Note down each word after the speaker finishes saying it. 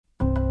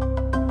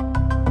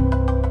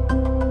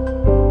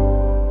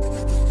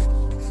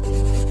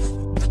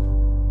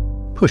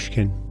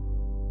Pushkin.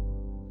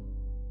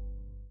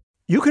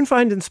 You can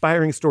find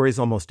inspiring stories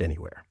almost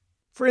anywhere.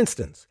 For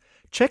instance,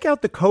 check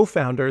out the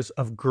co-founders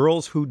of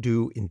Girls Who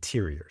Do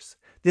Interiors.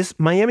 This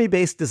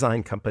Miami-based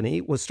design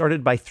company was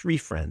started by three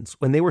friends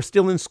when they were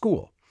still in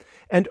school.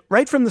 And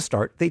right from the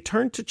start, they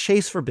turned to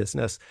Chase for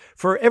Business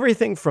for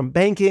everything from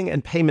banking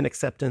and payment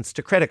acceptance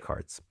to credit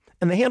cards.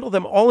 And they handle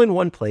them all in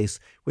one place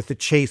with the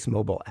Chase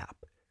mobile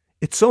app.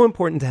 It's so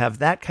important to have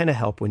that kind of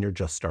help when you're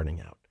just starting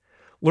out.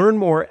 Learn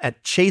more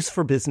at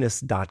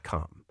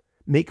chaseforbusiness.com.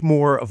 Make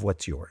more of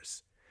what's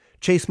yours.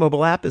 Chase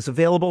mobile app is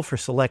available for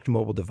select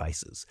mobile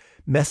devices.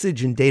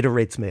 Message and data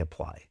rates may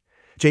apply.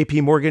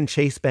 JP Morgan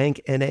Chase Bank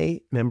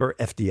N.A., member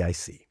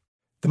FDIC.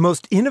 The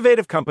most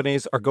innovative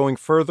companies are going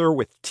further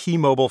with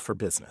T-Mobile for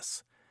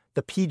Business.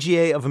 The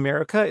PGA of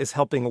America is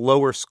helping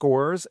lower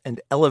scores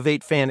and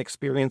elevate fan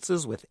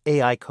experiences with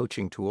AI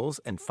coaching tools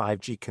and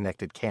 5G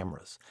connected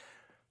cameras.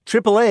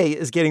 AAA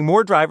is getting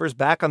more drivers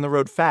back on the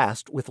road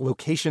fast with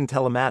location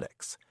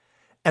telematics.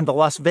 And the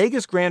Las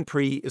Vegas Grand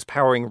Prix is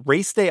powering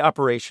race day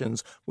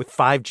operations with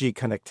 5G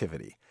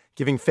connectivity,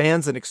 giving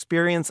fans an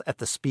experience at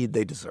the speed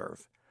they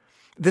deserve.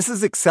 This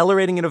is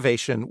accelerating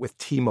innovation with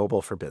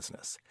T-Mobile for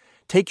Business.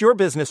 Take your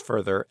business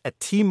further at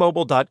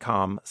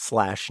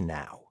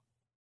T-Mobile.com/now.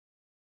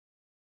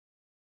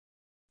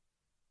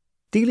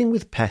 Dealing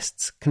with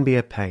pests can be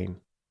a pain.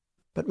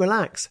 But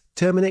relax,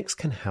 Terminix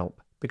can help,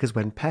 because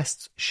when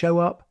pests show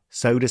up,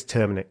 so does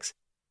Terminix.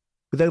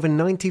 With over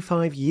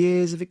 95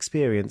 years of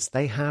experience,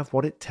 they have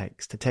what it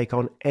takes to take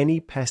on any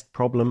pest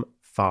problem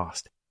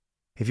fast.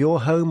 If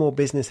your home or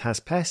business has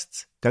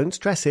pests, don't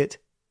stress it,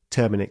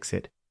 Terminix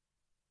it.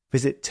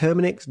 Visit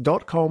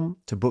Terminix.com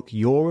to book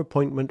your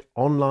appointment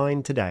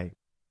online today.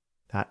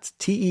 That's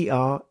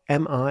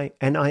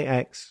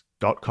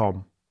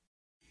Terminix.com.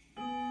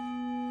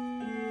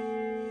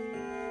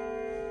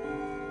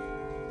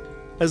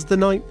 As the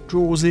night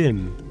draws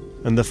in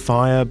and the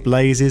fire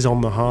blazes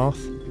on the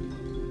hearth,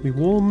 we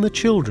warn the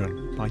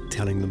children by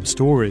telling them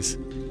stories.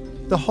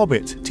 The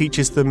Hobbit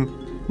teaches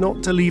them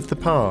not to leave the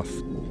path,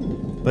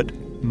 but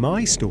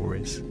my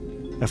stories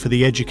are for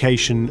the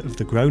education of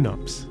the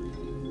grown-ups.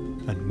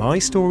 And my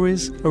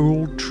stories are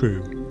all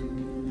true.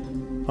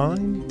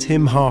 I'm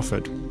Tim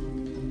Harford.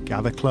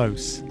 Gather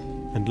close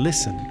and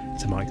listen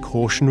to my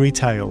cautionary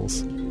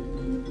tales.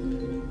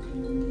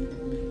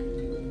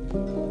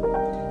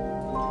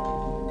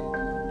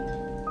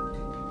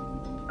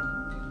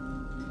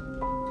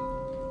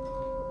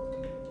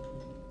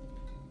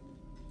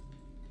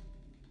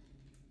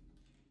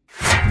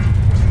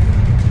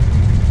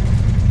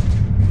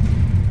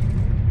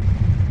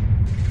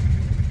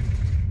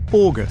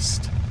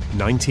 August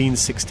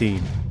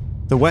 1916.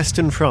 The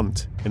Western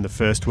Front in the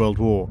First World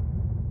War.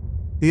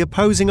 The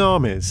opposing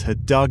armies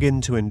had dug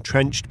into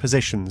entrenched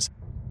positions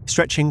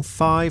stretching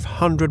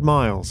 500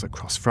 miles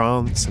across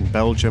France and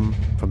Belgium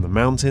from the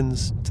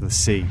mountains to the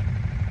sea.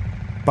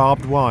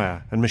 Barbed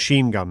wire and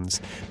machine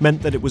guns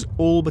meant that it was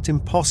all but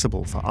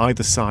impossible for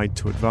either side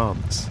to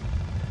advance.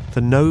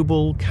 The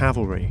noble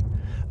cavalry,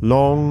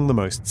 long the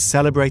most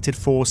celebrated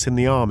force in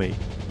the army,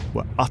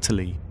 were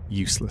utterly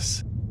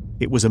useless.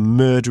 It was a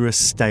murderous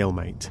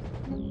stalemate.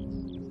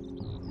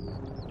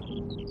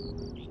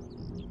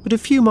 But a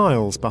few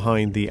miles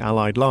behind the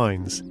Allied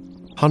lines,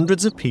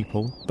 hundreds of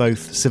people,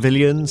 both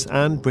civilians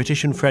and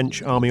British and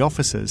French army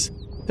officers,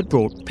 had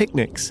brought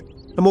picnics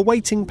and were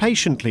waiting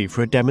patiently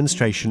for a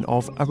demonstration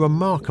of a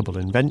remarkable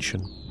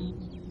invention.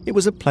 It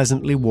was a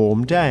pleasantly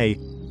warm day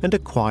and a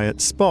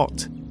quiet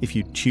spot if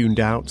you tuned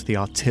out the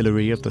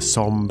artillery of the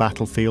Somme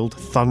battlefield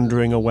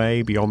thundering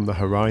away beyond the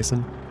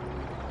horizon.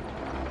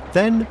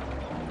 Then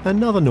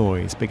another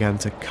noise began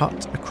to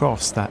cut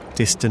across that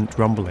distant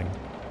rumbling,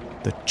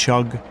 the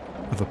chug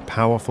of a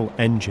powerful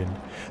engine,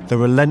 the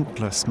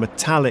relentless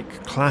metallic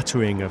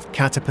clattering of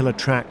Caterpillar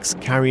tracks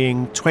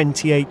carrying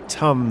 28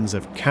 tons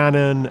of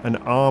cannon and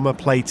armour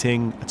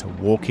plating at a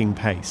walking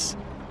pace.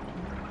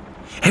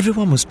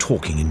 Everyone was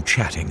talking and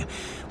chatting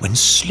when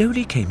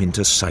slowly came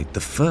into sight the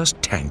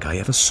first tank I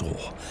ever saw.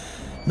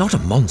 Not a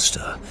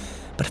monster,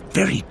 but a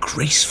very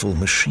graceful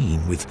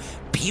machine with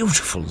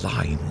beautiful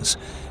lines,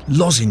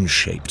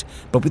 lozenge-shaped,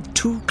 but with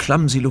two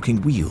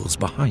clumsy-looking wheels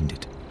behind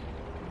it.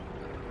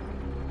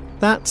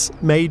 That's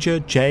Major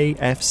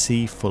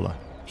J.F.C. Fuller.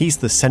 He's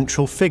the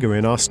central figure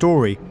in our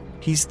story.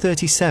 He's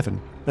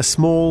 37, a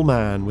small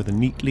man with a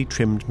neatly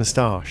trimmed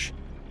moustache.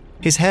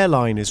 His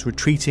hairline is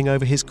retreating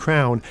over his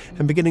crown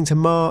and beginning to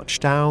march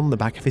down the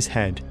back of his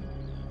head.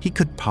 He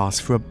could pass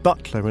for a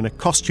butler in a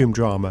costume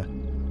drama,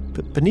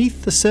 but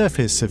beneath the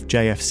surface of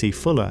J.F.C.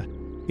 Fuller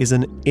is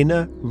an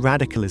inner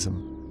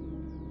radicalism.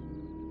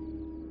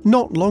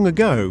 Not long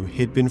ago,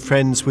 he'd been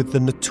friends with the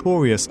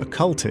notorious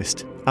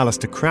occultist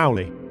Aleister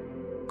Crowley.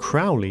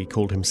 Crowley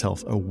called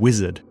himself a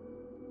wizard.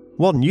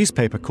 One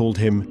newspaper called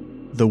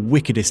him the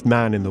wickedest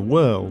man in the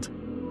world.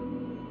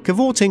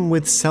 Cavorting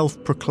with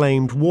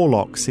self-proclaimed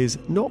warlocks is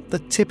not the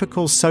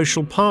typical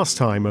social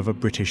pastime of a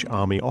British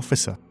Army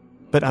officer.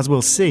 But as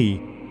we'll see,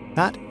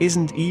 that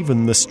isn't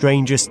even the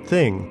strangest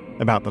thing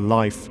about the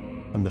life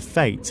and the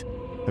fate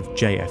of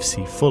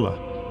J.F.C. Fuller.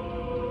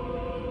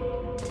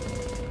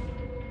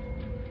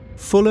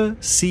 Fuller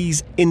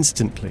sees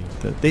instantly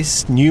that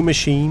this new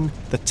machine,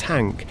 the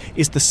tank,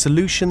 is the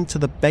solution to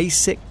the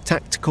basic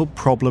tactical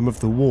problem of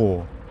the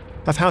war,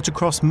 of how to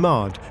cross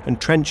mud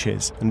and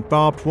trenches and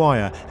barbed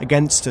wire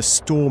against a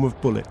storm of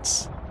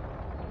bullets.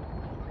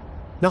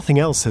 Nothing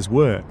else has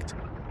worked,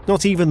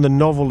 not even the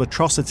novel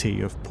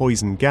atrocity of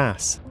poison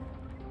gas.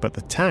 But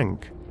the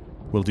tank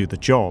will do the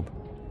job,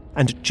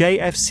 and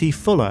JFC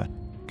Fuller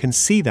can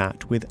see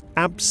that with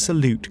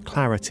absolute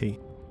clarity.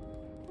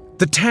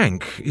 The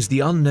tank is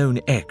the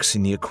unknown X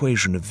in the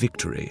equation of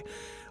victory.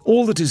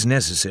 All that is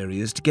necessary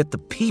is to get the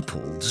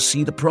people to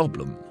see the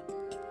problem.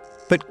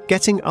 But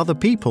getting other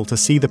people to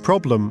see the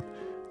problem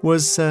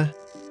was,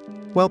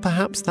 well,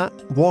 perhaps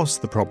that was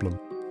the problem.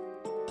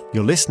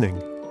 You're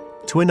listening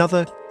to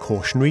another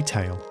cautionary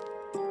tale.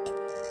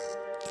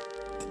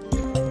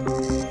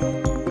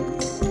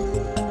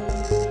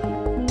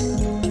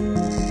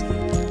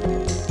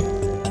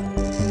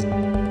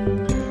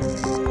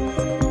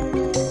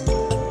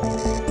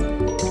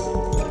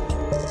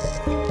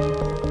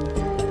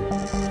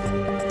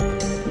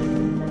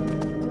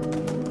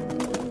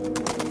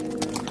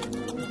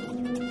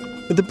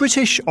 The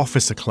British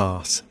officer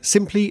class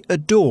simply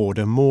adored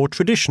a more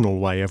traditional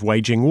way of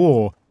waging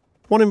war,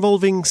 one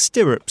involving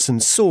stirrups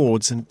and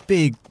swords and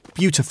big,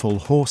 beautiful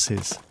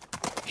horses.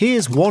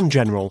 Here's one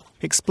general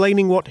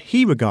explaining what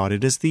he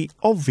regarded as the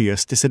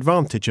obvious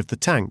disadvantage of the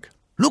tank.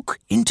 Look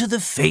into the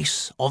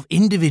face of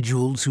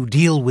individuals who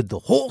deal with the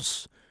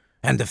horse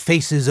and the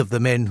faces of the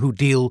men who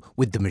deal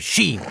with the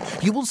machine.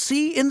 You will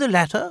see in the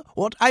latter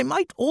what I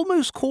might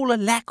almost call a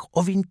lack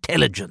of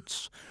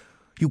intelligence.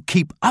 You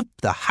keep up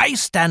the high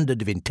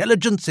standard of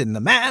intelligence in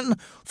the man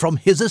from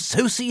his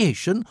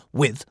association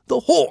with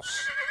the horse.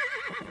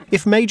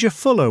 If Major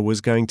Fuller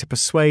was going to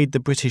persuade the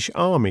British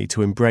Army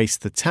to embrace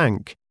the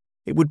tank,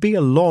 it would be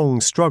a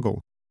long struggle.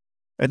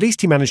 At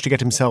least he managed to get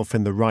himself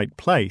in the right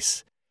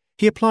place.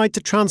 He applied to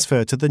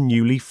transfer to the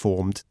newly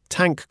formed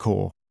Tank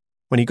Corps.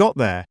 When he got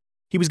there,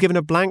 he was given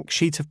a blank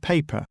sheet of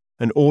paper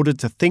and ordered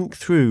to think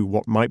through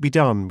what might be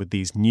done with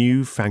these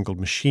new-fangled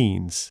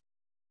machines.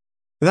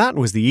 That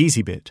was the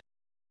easy bit.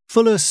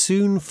 Fuller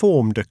soon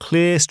formed a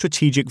clear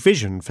strategic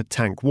vision for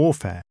tank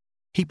warfare.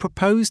 He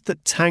proposed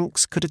that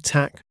tanks could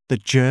attack the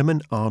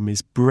German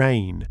army's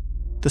brain,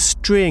 the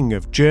string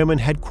of German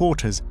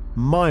headquarters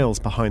miles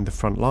behind the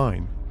front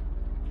line.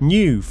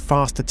 New,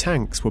 faster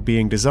tanks were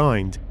being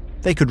designed.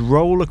 They could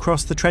roll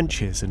across the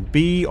trenches and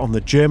be on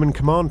the German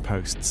command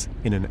posts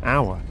in an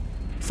hour.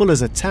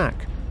 Fuller's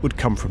attack would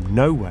come from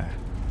nowhere.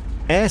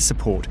 Air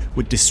support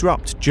would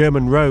disrupt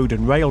German road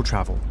and rail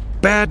travel.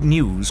 Bad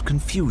news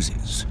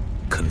confuses.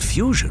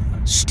 Confusion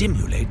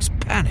stimulates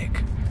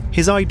panic.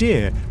 His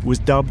idea was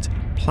dubbed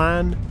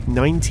Plan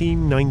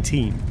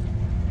 1919.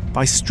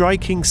 By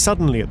striking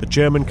suddenly at the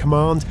German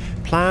command,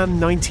 Plan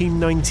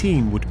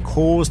 1919 would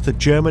cause the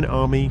German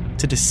army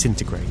to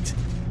disintegrate.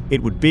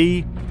 It would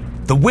be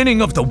the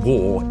winning of the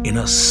war in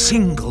a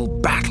single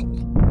battle.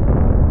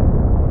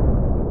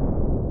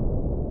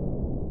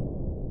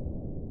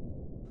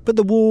 But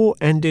the war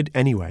ended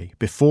anyway,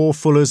 before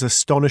Fuller's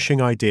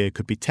astonishing idea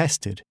could be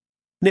tested,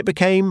 and it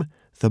became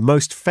the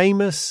most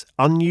famous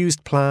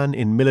unused plan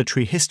in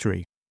military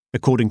history,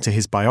 according to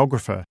his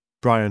biographer,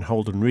 Brian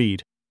Holden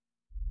Reid.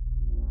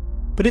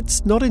 But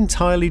it's not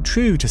entirely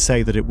true to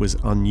say that it was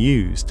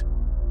unused.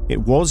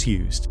 It was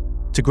used,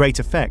 to great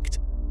effect,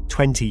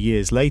 20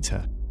 years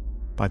later,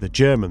 by the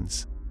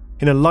Germans,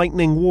 in a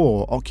lightning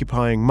war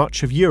occupying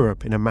much of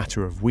Europe in a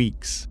matter of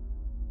weeks.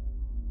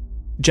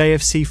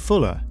 JFC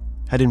Fuller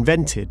had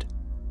invented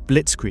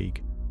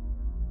Blitzkrieg,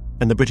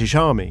 and the British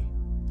Army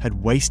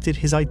had wasted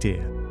his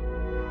idea.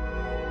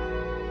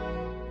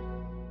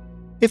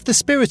 If the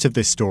spirit of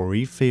this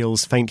story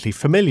feels faintly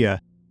familiar,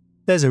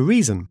 there's a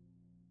reason.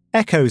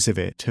 Echoes of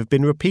it have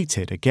been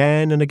repeated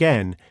again and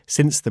again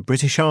since the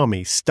British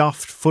Army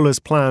stuffed Fuller's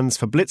plans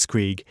for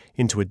Blitzkrieg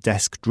into a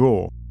desk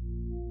drawer.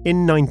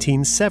 In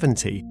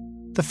 1970,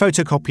 the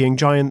photocopying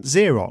giant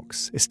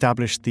Xerox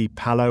established the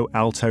Palo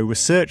Alto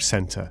Research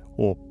Center,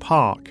 or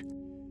PARC.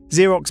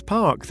 Xerox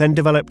PARC then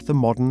developed the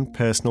modern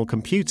personal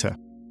computer,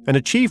 an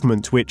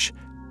achievement which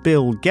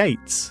Bill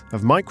Gates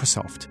of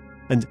Microsoft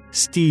and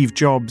Steve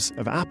Jobs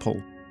of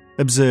Apple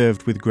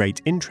observed with great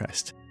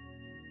interest.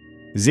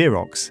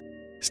 Xerox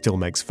still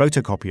makes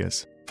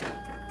photocopiers.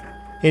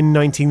 In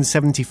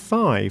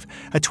 1975,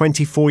 a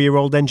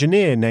 24-year-old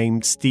engineer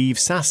named Steve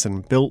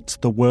Sasson built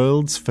the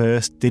world's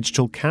first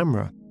digital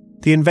camera,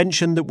 the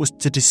invention that was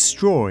to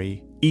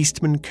destroy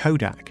Eastman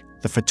Kodak,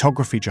 the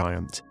photography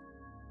giant.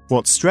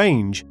 What's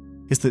strange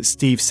is that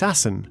Steve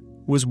Sasson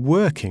was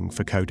working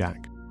for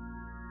Kodak.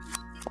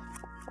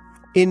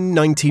 In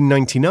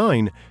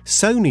 1999,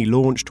 Sony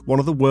launched one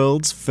of the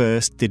world's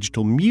first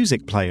digital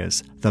music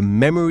players, the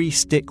Memory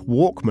Stick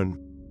Walkman.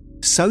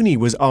 Sony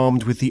was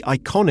armed with the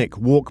iconic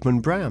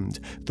Walkman brand,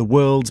 the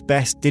world's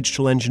best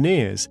digital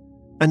engineers,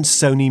 and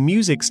Sony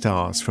music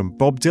stars from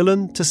Bob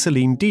Dylan to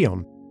Celine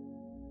Dion.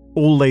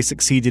 All they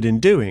succeeded in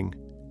doing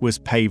was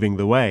paving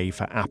the way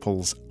for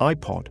Apple's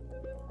iPod.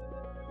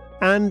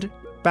 And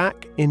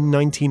back in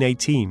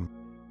 1918,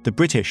 The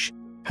British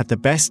had the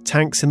best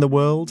tanks in the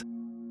world,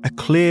 a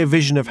clear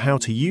vision of how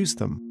to use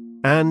them,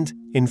 and,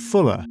 in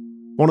Fuller,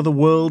 one of the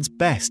world's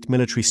best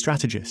military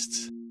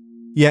strategists.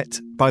 Yet,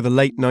 by the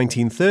late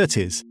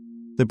 1930s,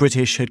 the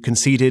British had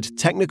conceded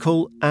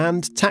technical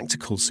and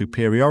tactical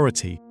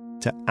superiority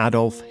to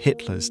Adolf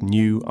Hitler's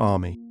new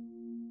army.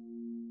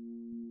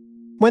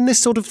 When this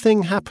sort of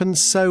thing happens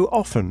so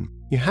often,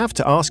 you have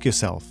to ask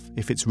yourself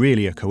if it's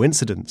really a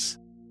coincidence.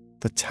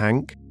 The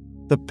tank,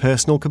 the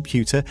personal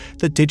computer,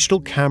 the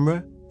digital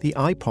camera, the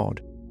iPod.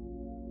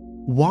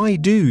 Why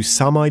do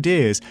some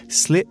ideas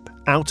slip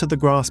out of the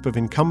grasp of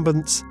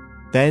incumbents,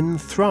 then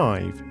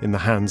thrive in the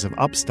hands of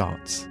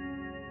upstarts?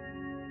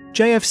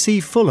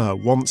 JFC Fuller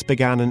once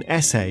began an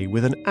essay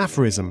with an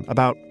aphorism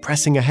about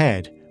pressing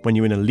ahead when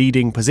you're in a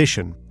leading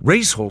position.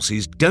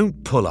 Racehorses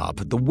don't pull up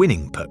at the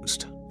winning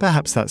post.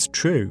 Perhaps that's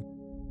true,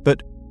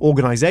 but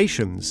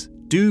organisations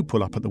do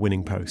pull up at the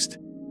winning post.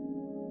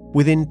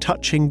 Within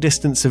touching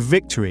distance of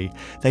victory,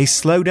 they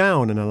slow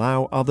down and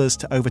allow others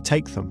to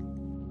overtake them.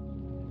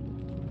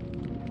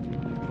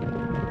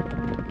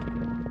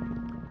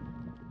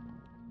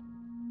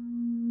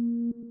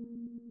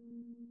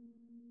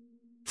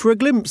 For a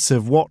glimpse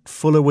of what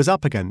Fuller was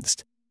up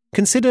against,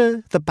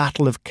 consider the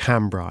Battle of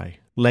Cambrai,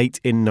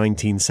 late in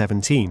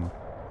 1917.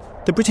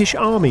 The British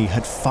Army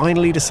had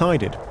finally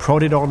decided,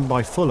 prodded on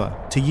by Fuller,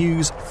 to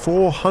use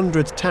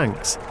 400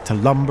 tanks to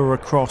lumber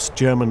across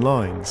German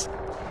lines.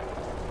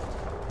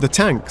 The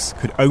tanks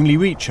could only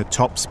reach a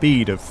top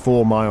speed of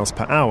 4 miles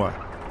per hour,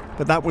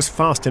 but that was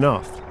fast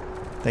enough.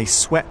 They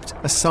swept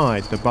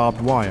aside the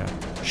barbed wire,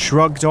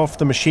 shrugged off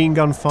the machine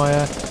gun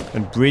fire,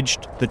 and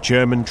bridged the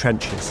German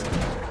trenches.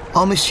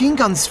 Our machine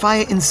guns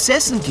fire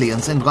incessantly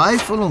and send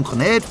rifle and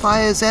grenade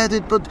fires at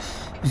it, but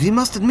we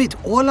must admit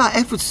all our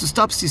efforts to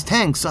stop these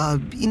tanks are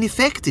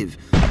ineffective.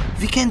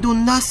 We can do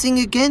nothing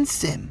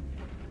against them.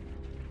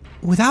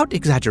 Without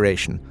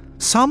exaggeration,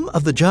 some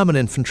of the German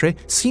infantry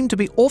seemed to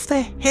be off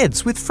their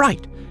heads with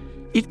fright.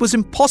 It was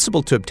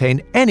impossible to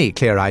obtain any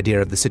clear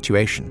idea of the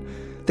situation.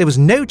 There was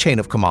no chain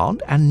of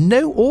command and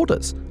no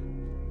orders.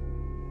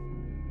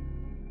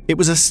 It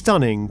was a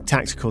stunning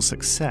tactical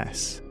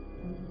success,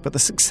 but the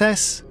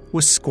success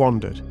was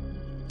squandered.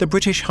 The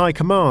British High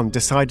Command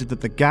decided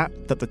that the gap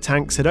that the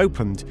tanks had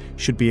opened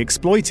should be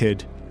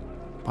exploited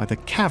by the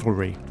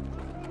cavalry.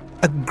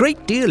 A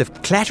great deal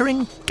of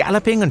clattering,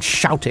 galloping and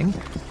shouting,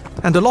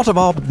 and a lot of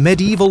our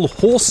medieval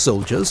horse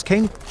soldiers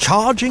came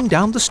charging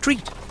down the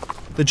street.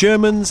 The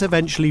Germans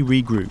eventually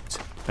regrouped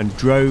and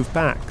drove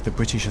back the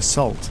British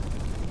assault.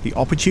 The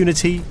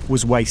opportunity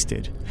was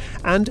wasted,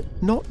 and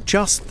not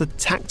just the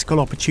tactical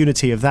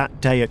opportunity of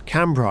that day at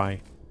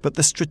Cambrai, but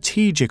the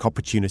strategic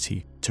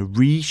opportunity to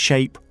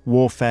reshape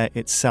warfare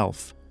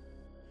itself.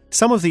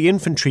 Some of the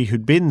infantry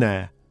who'd been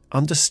there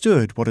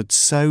understood what had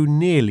so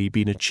nearly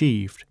been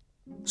achieved.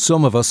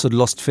 Some of us had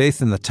lost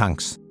faith in the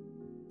tanks,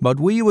 but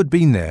we who had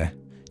been there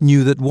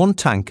knew that one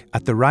tank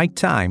at the right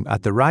time,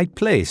 at the right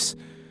place,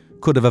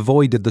 could have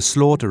avoided the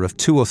slaughter of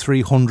 200 or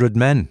 300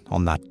 men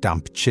on that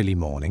damp, chilly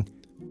morning.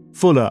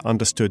 Fuller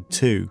understood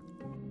too.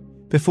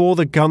 Before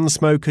the gun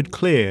smoke had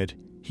cleared,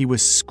 he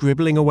was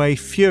scribbling away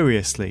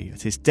furiously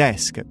at his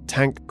desk at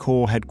Tank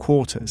Corps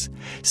headquarters,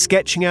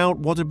 sketching out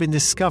what had been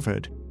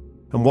discovered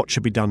and what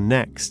should be done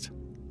next.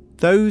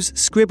 Those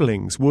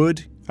scribblings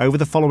would, over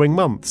the following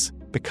months,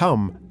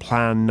 become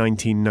Plan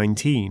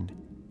 1919.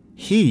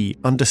 He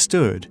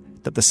understood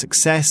that the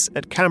success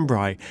at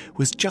Cambrai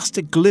was just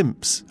a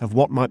glimpse of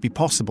what might be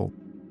possible.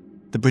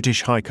 The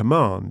British High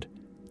Command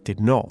did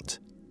not.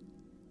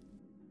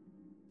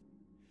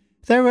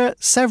 There are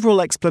several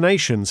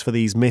explanations for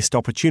these missed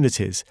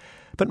opportunities,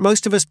 but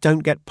most of us don't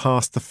get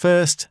past the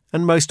first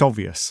and most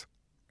obvious.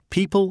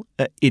 People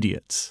are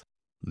idiots.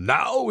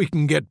 Now we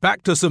can get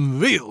back to some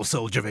real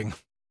soldiering.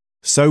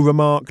 So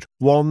remarked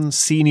one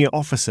senior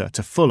officer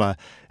to Fuller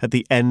at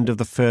the end of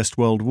the First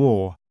World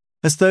War,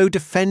 as though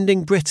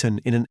defending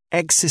Britain in an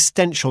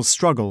existential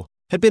struggle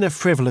had been a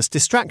frivolous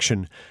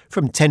distraction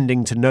from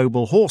tending to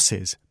noble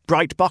horses,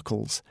 bright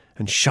buckles,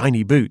 and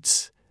shiny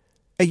boots.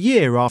 A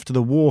year after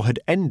the war had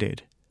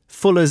ended,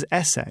 Fuller's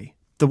essay,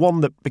 the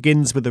one that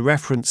begins with a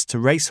reference to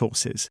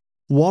racehorses,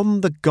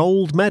 won the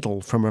gold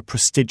medal from a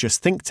prestigious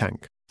think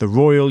tank, the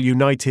Royal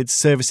United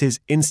Services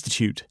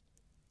Institute.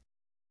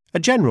 A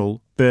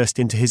general burst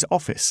into his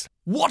office.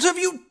 What have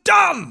you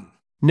done?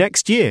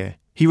 Next year,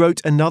 he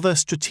wrote another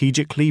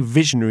strategically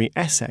visionary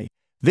essay,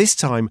 this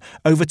time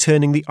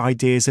overturning the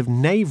ideas of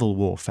naval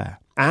warfare,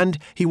 and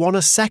he won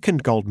a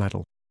second gold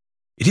medal.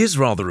 It is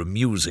rather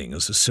amusing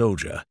as a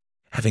soldier,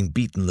 having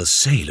beaten the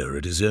sailor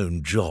at his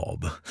own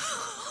job.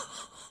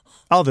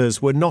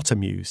 Others were not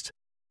amused.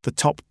 The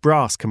top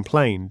brass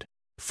complained.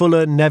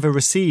 Fuller never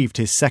received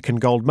his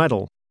second gold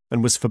medal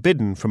and was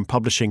forbidden from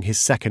publishing his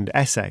second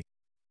essay.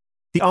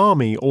 The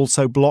army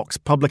also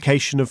blocked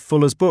publication of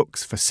Fuller's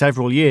books for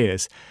several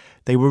years.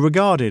 They were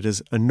regarded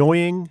as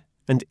annoying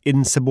and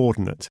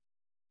insubordinate.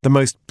 The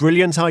most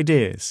brilliant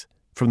ideas,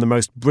 from the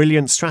most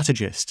brilliant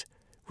strategist,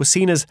 were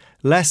seen as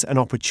less an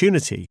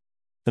opportunity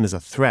than as a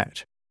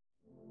threat.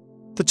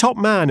 The top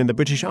man in the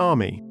British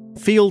Army,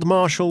 Field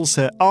Marshal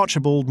Sir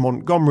Archibald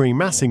Montgomery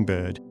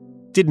Massingberd,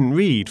 didn't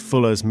read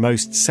Fuller's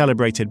most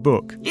celebrated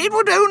book. It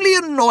would only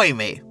annoy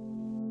me.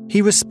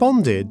 He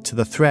responded to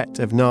the threat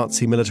of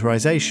Nazi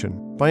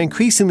militarisation by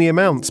increasing the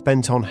amount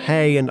spent on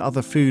hay and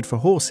other food for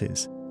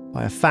horses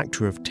by a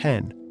factor of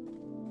 10.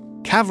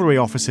 Cavalry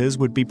officers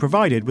would be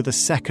provided with a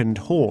second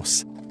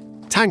horse.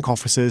 Tank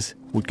officers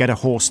would get a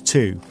horse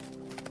too.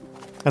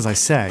 As I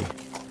say,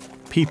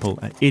 people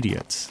are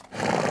idiots.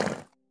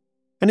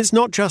 And it's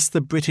not just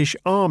the British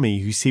Army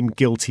who seemed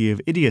guilty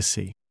of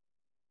idiocy.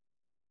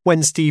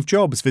 When Steve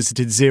Jobs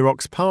visited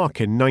Xerox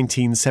PARC in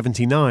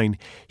 1979,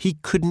 he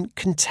couldn't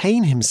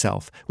contain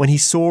himself when he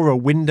saw a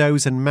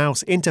Windows and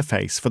mouse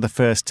interface for the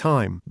first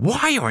time.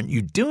 Why aren't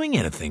you doing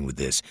anything with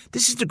this?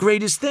 This is the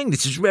greatest thing.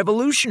 This is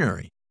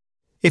revolutionary.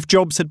 If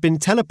Jobs had been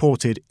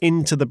teleported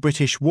into the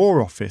British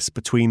War Office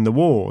between the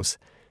wars,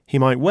 he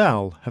might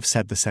well have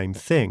said the same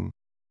thing.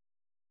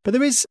 But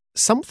there is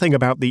something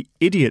about the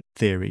idiot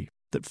theory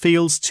that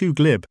feels too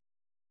glib.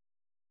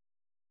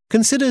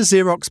 Consider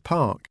Xerox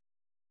PARC.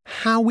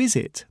 How is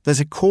it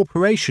that a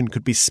corporation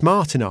could be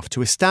smart enough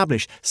to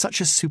establish such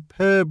a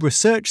superb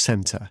research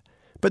centre,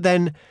 but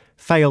then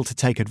fail to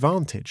take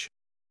advantage?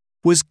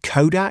 Was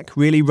Kodak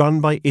really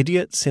run by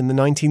idiots in the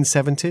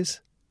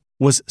 1970s?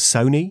 Was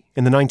Sony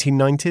in the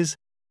 1990s?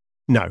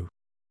 No.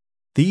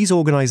 These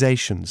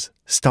organisations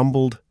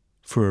stumbled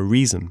for a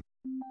reason.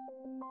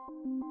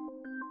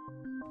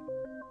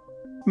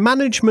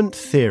 Management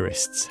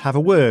theorists have a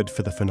word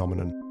for the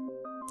phenomenon.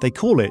 They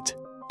call it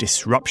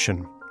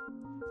disruption.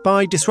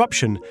 By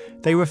disruption,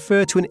 they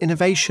refer to an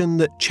innovation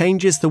that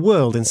changes the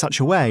world in such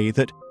a way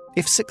that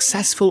if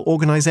successful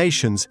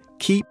organisations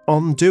keep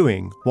on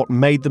doing what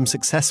made them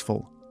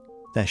successful,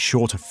 they're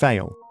sure to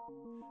fail.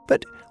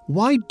 But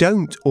why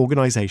don't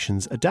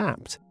organisations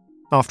adapt?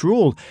 After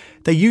all,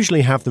 they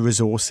usually have the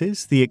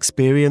resources, the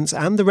experience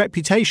and the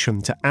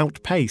reputation to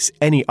outpace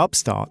any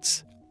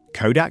upstarts.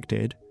 Kodak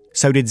did,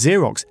 so did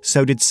Xerox,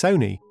 so did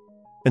Sony,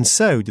 and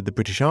so did the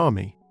British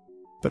Army.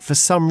 But for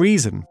some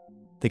reason,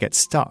 they get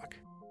stuck.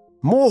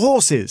 More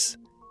horses!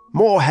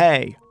 More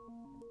hay!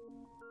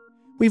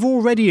 We've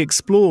already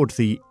explored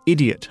the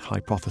idiot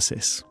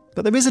hypothesis,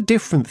 but there is a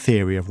different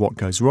theory of what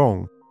goes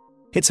wrong.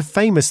 It's a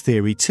famous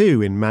theory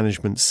too in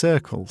management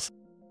circles.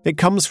 It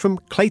comes from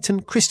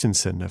Clayton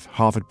Christensen of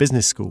Harvard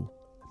Business School.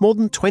 More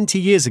than 20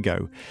 years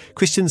ago,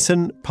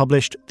 Christensen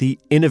published The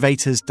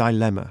Innovator's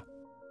Dilemma.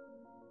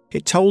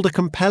 It told a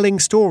compelling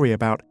story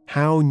about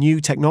how new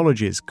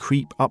technologies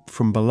creep up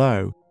from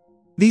below.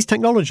 These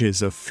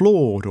technologies are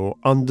flawed or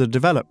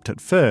underdeveloped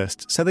at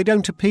first, so they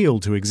don't appeal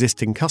to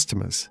existing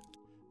customers.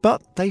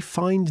 But they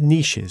find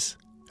niches,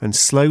 and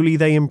slowly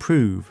they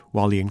improve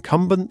while the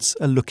incumbents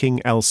are looking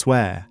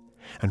elsewhere.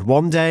 And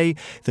one day,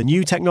 the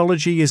new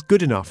technology is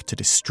good enough to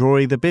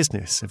destroy the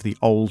business of the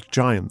old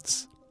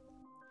giants.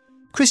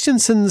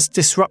 Christensen's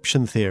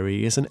disruption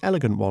theory is an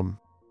elegant one,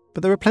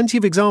 but there are plenty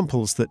of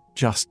examples that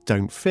just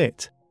don't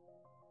fit.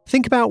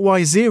 Think about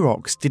why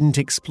Xerox didn't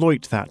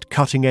exploit that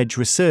cutting-edge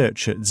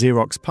research at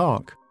Xerox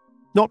PARC.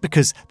 Not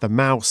because the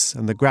mouse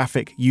and the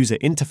graphic user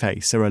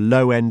interface are a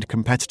low-end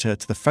competitor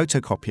to the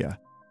photocopier.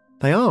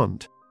 They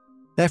aren't.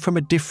 They're from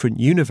a different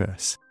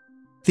universe.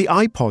 The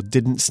iPod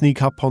didn't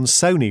sneak up on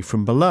Sony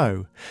from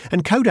below,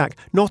 and Kodak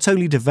not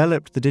only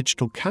developed the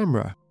digital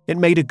camera, it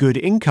made a good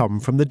income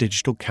from the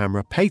digital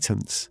camera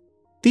patents.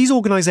 These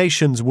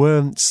organisations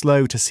weren't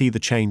slow to see the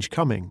change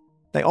coming.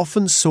 They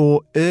often saw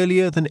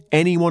earlier than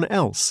anyone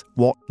else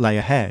what lay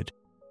ahead.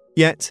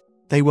 Yet,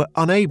 they were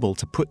unable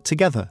to put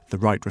together the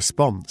right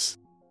response.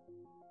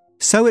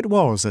 So it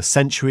was a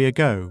century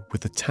ago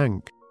with the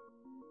tank.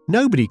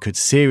 Nobody could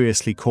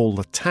seriously call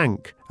the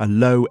tank a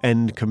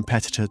low-end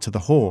competitor to the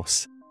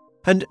horse.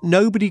 And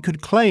nobody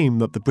could claim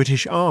that the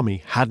British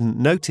Army hadn't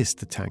noticed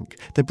the tank.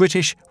 The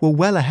British were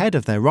well ahead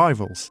of their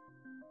rivals.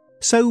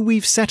 So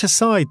we've set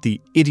aside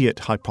the idiot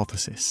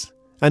hypothesis,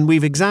 and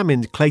we've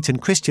examined Clayton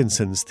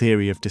Christensen's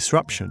theory of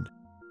disruption.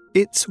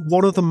 It's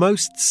one of the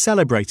most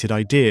celebrated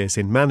ideas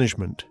in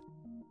management.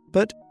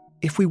 But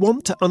if we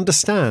want to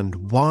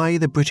understand why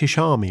the British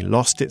Army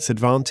lost its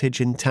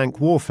advantage in tank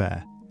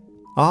warfare,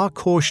 our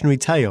cautionary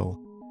tale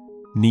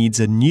needs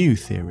a new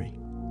theory.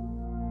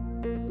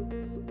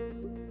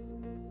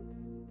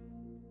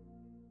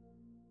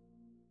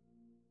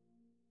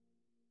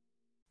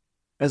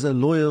 As a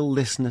loyal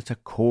listener to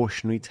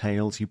Cautionary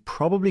Tales, you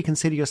probably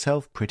consider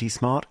yourself pretty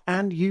smart,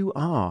 and you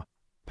are.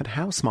 But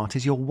how smart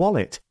is your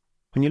wallet?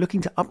 When you're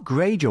looking to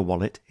upgrade your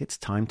wallet, it's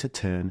time to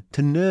turn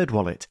to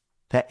NerdWallet.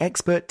 Their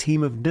expert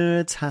team of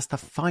nerds has the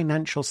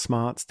financial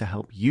smarts to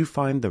help you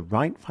find the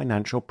right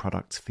financial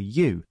products for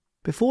you.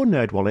 Before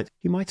NerdWallet,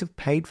 you might have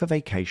paid for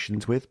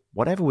vacations with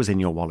whatever was in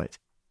your wallet,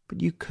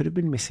 but you could have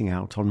been missing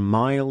out on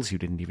miles you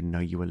didn't even know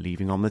you were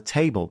leaving on the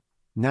table.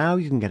 Now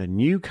you can get a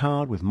new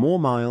card with more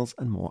miles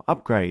and more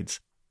upgrades.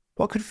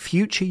 What could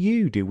future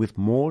you do with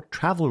more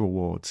travel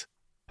rewards?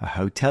 A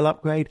hotel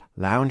upgrade,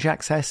 lounge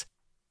access?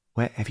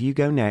 Wherever you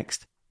go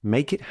next,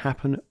 make it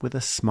happen with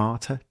a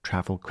smarter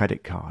travel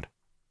credit card.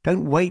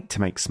 Don't wait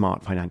to make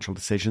smart financial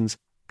decisions.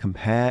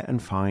 Compare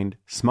and find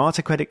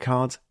smarter credit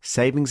cards,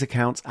 savings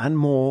accounts, and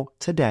more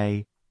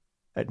today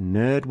at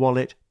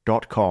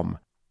nerdwallet.com.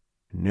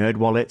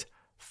 NerdWallet.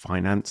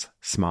 Finance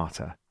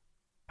smarter.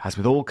 As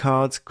with all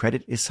cards,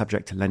 credit is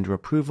subject to lender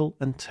approval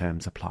and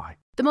terms apply.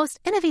 The most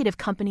innovative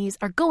companies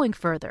are going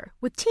further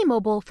with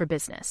T-Mobile for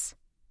Business.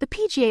 The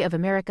PGA of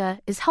America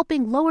is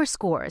helping lower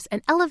scores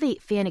and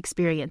elevate fan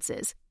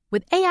experiences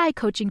with AI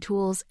coaching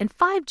tools and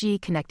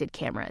 5G connected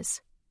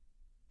cameras.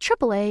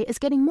 AAA is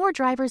getting more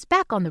drivers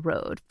back on the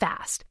road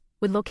fast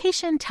with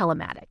location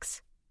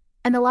telematics.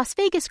 And the Las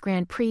Vegas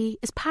Grand Prix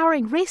is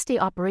powering race day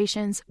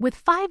operations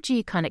with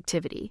 5G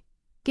connectivity,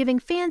 giving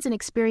fans an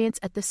experience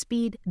at the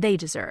speed they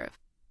deserve.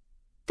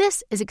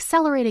 This is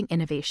accelerating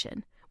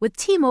innovation with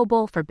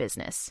T-Mobile for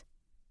Business.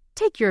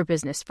 Take your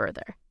business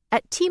further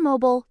at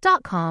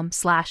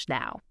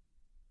T-Mobile.com/now.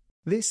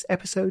 This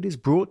episode is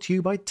brought to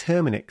you by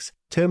Terminix.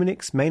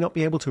 Terminix may not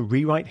be able to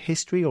rewrite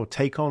history or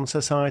take on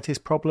society's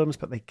problems,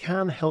 but they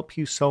can help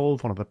you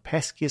solve one of the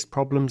peskiest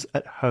problems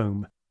at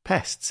home.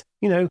 Pests.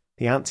 You know,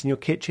 the ants in your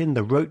kitchen,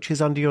 the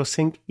roaches under your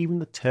sink, even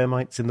the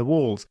termites in the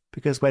walls.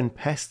 Because when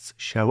pests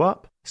show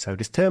up, so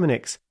does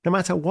Terminix. No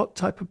matter what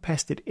type of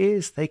pest it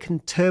is, they can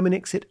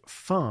Terminix it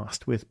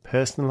fast with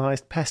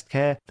personalised pest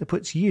care that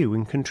puts you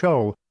in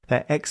control.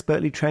 Their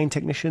expertly trained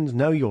technicians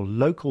know your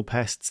local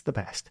pests the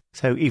best.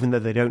 So even though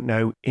they don't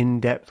know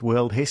in-depth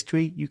world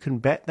history, you can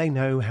bet they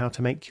know how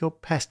to make your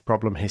pest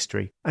problem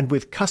history. And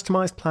with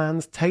customized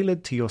plans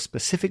tailored to your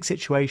specific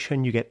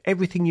situation, you get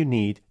everything you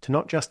need to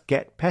not just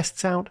get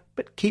pests out,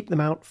 but keep them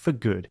out for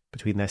good.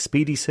 Between their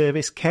speedy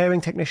service,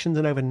 caring technicians,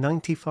 and over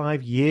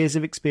 95 years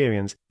of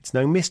experience, it's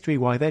no mystery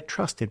why they're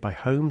trusted by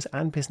homes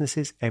and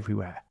businesses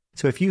everywhere.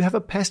 So if you have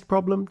a pest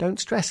problem, don't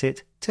stress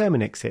it,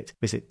 Terminix it.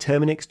 Visit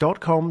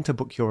Terminix.com to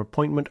book your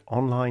appointment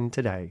online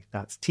today.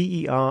 That's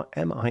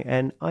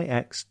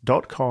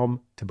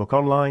Terminix.com to book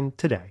online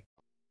today.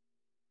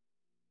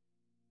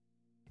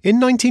 In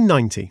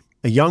 1990,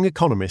 a young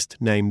economist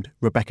named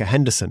Rebecca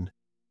Henderson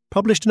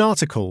published an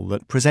article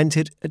that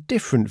presented a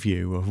different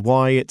view of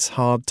why it's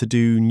hard to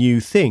do new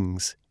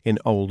things in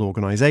old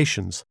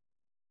organizations.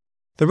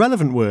 The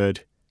relevant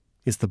word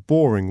is the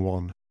boring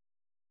one: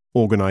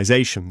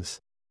 organizations.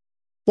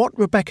 What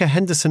Rebecca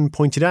Henderson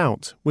pointed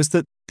out was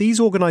that these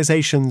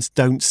organizations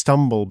don't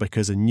stumble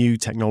because a new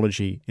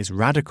technology is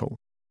radical.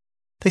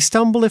 They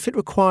stumble if it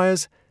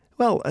requires,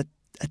 well, a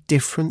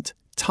different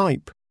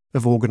type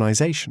of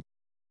organization.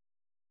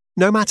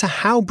 No matter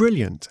how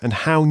brilliant and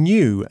how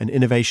new an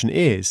innovation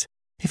is,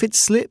 if it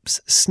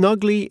slips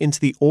snugly into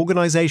the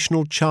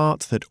organizational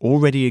chart that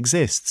already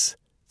exists,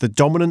 the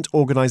dominant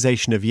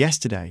organization of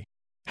yesterday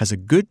has a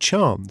good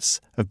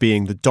chance of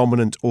being the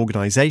dominant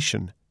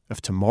organization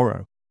of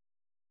tomorrow.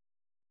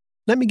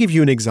 Let me give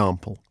you an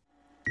example.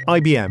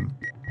 IBM,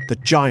 the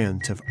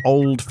giant of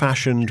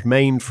old-fashioned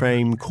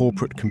mainframe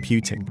corporate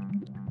computing.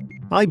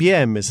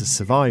 IBM is a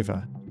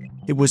survivor.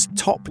 It was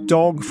top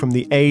dog from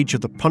the age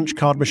of the punch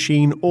card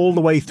machine all the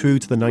way through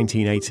to the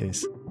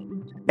 1980s.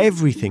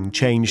 Everything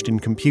changed in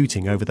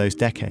computing over those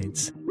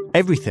decades.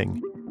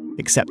 Everything,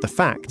 except the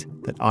fact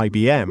that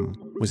IBM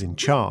was in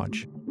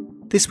charge.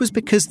 This was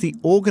because the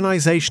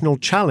organizational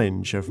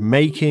challenge of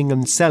making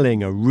and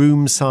selling a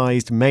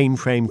room-sized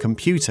mainframe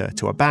computer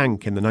to a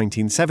bank in the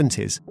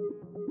 1970s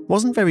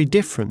wasn't very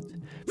different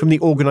from the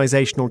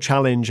organizational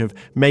challenge of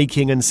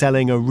making and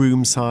selling a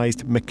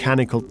room-sized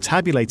mechanical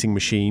tabulating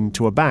machine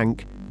to a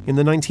bank in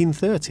the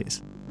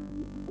 1930s.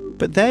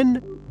 But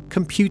then,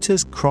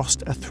 computers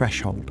crossed a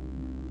threshold.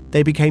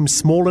 They became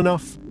small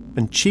enough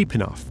and cheap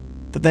enough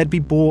that they'd be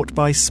bought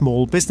by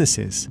small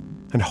businesses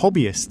and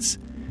hobbyists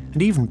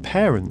and even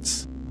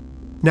parents.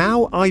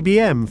 Now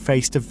IBM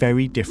faced a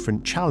very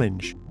different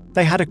challenge.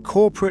 They had a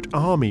corporate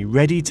army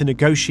ready to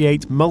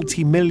negotiate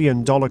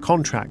multi-million-dollar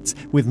contracts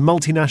with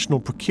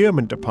multinational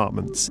procurement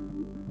departments.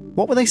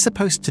 What were they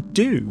supposed to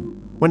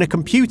do when a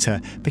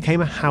computer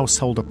became a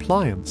household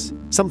appliance,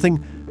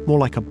 something more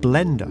like a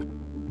blender?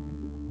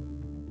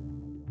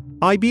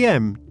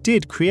 IBM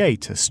did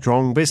create a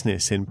strong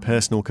business in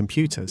personal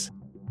computers,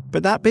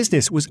 but that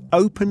business was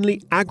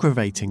openly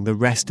aggravating the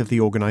rest of the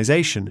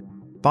organization,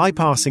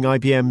 bypassing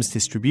IBM's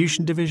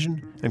distribution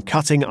division and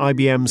cutting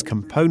IBM's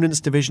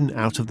components division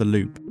out of the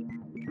loop.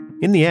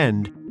 In the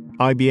end,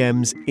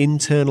 IBM's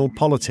internal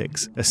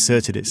politics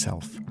asserted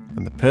itself,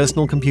 and the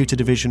personal computer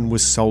division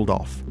was sold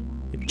off.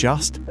 It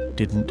just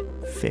didn't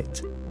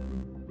fit.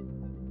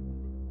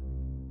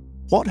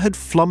 What had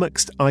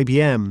flummoxed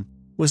IBM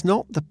was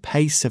not the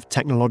pace of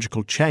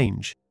technological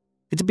change.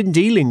 It had been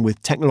dealing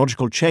with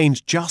technological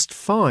change just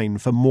fine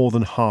for more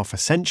than half a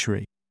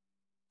century.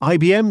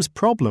 IBM's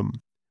problem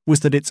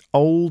was that its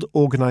old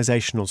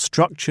organizational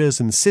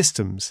structures and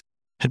systems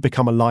had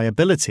become a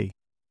liability,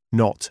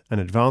 not an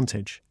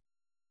advantage.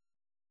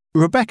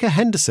 Rebecca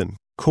Henderson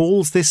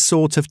calls this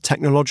sort of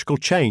technological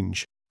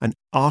change an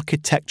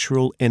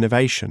architectural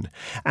innovation,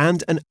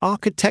 and an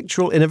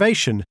architectural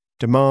innovation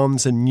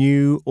demands a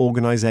new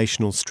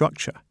organizational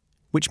structure,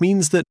 which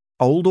means that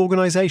old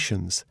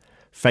organizations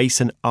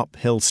face an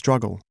uphill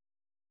struggle.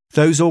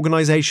 Those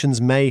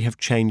organisations may have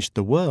changed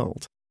the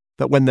world,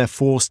 but when they're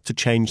forced to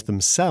change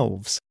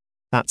themselves,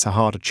 that's a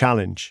harder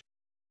challenge.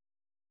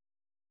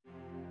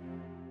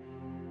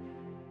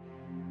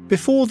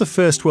 Before the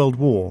First World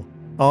War,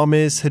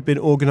 armies had been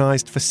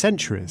organised for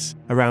centuries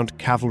around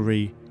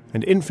cavalry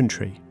and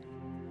infantry.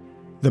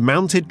 The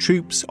mounted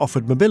troops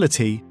offered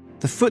mobility,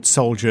 the foot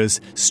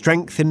soldiers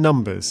strength in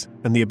numbers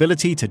and the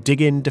ability to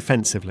dig in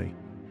defensively.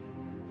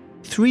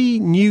 3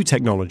 new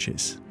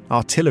technologies,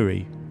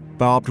 artillery,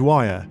 barbed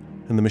wire,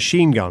 and the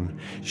machine gun,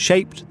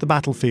 shaped the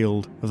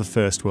battlefield of the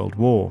First World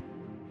War.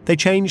 They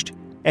changed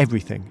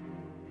everything.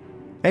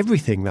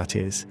 Everything, that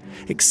is,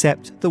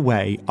 except the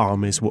way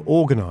armies were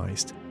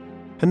organised.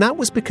 And that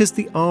was because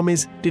the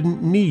armies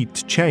didn't need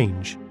to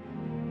change.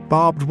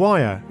 Barbed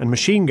wire and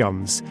machine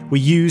guns were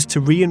used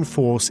to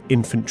reinforce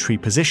infantry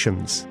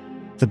positions.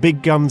 The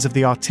big guns of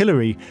the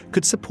artillery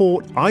could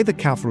support either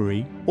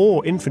cavalry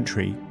or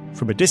infantry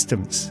from a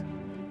distance.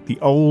 The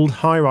old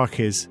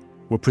hierarchies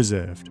were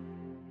preserved.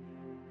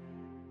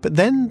 But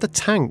then the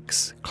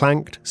tanks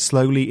clanked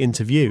slowly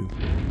into view.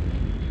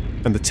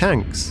 And the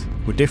tanks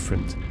were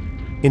different.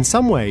 In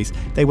some ways,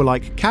 they were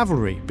like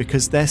cavalry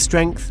because their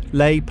strength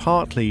lay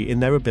partly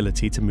in their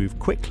ability to move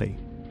quickly.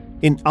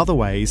 In other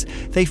ways,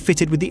 they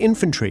fitted with the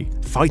infantry,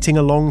 fighting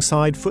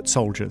alongside foot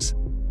soldiers.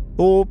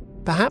 Or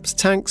perhaps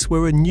tanks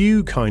were a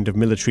new kind of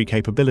military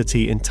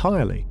capability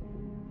entirely.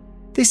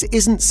 This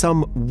isn't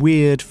some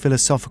weird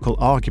philosophical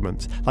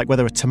argument, like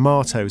whether a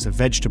tomato is a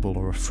vegetable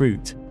or a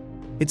fruit.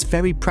 It's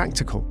very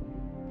practical.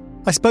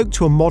 I spoke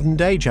to a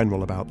modern-day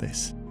general about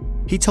this.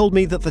 He told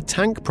me that the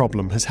tank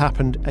problem has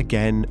happened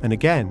again and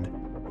again.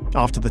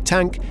 After the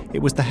tank, it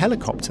was the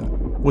helicopter.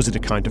 Was it a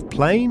kind of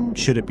plane?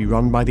 Should it be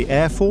run by the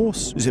Air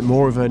Force? Is it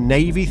more of a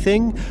Navy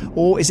thing?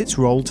 Or is its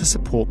role to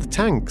support the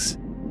tanks?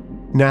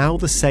 Now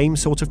the same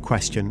sort of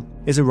question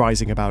is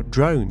arising about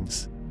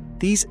drones.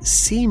 These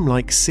seem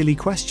like silly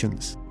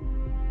questions,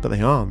 but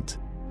they aren't.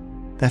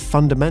 They're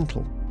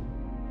fundamental.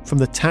 From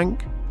the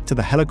tank to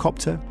the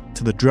helicopter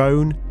to the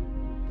drone,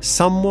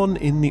 someone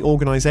in the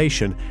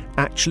organisation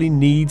actually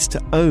needs to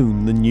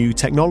own the new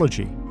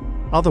technology.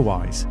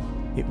 Otherwise,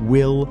 it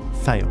will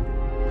fail.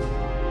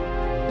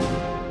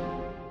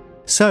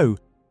 So,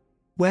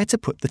 where to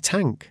put the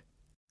tank?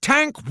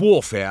 Tank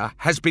warfare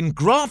has been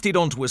grafted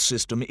onto a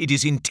system it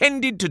is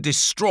intended to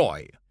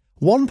destroy.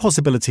 One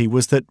possibility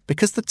was that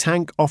because the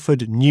tank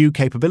offered new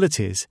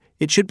capabilities,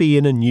 it should be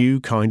in a new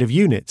kind of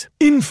unit.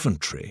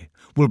 Infantry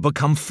will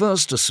become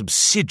first a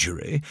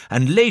subsidiary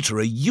and later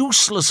a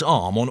useless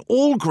arm on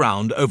all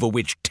ground over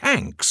which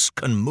tanks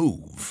can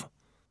move.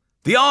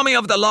 The army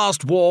of the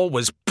last war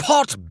was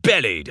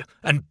pot-bellied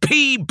and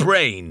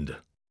pea-brained.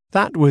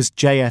 That was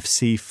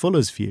JFC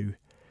Fuller's view.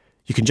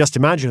 You can just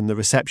imagine the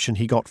reception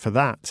he got for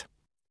that.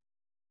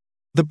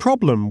 The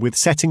problem with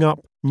setting up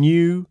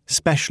new,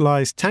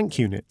 specialised tank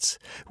units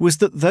was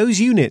that those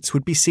units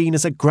would be seen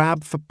as a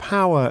grab for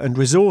power and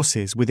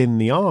resources within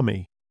the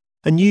army.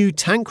 A new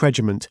tank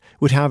regiment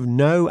would have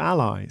no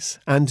allies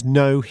and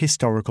no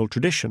historical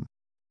tradition.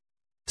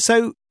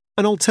 So,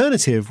 an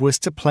alternative was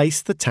to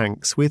place the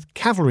tanks with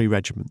cavalry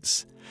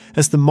regiments,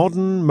 as the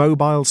modern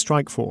mobile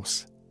strike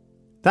force.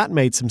 That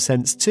made some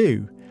sense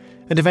too,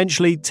 and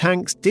eventually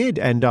tanks did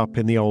end up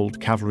in the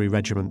old cavalry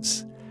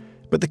regiments.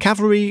 But the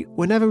cavalry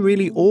were never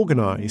really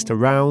organised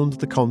around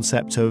the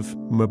concept of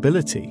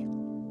mobility.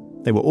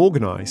 They were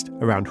organised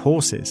around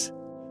horses.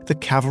 The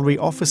cavalry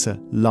officer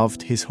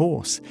loved his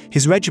horse.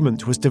 His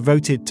regiment was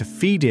devoted to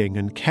feeding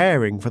and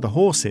caring for the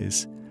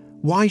horses.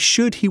 Why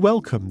should he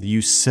welcome the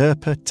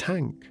usurper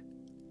tank?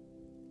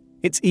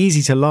 It's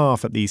easy to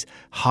laugh at these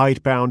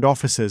hidebound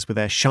officers with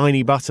their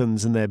shiny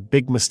buttons and their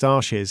big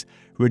moustaches,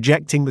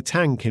 rejecting the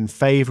tank in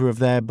favour of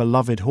their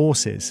beloved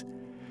horses.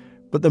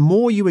 But the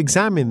more you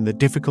examine the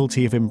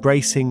difficulty of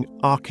embracing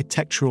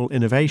architectural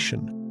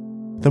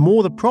innovation, the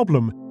more the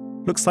problem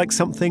looks like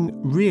something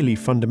really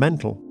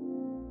fundamental.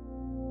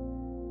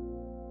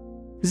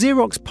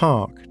 Xerox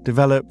PARC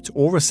developed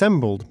or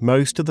assembled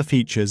most of the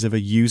features of a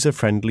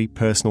user-friendly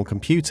personal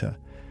computer,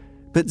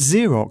 but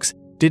Xerox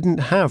didn't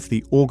have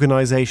the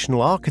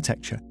organisational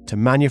architecture to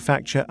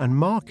manufacture and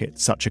market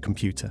such a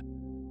computer.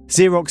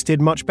 Xerox did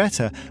much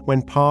better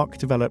when PARC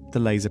developed the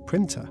laser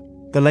printer.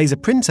 The laser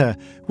printer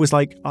was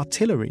like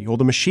artillery or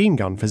the machine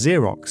gun for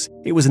Xerox.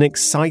 It was an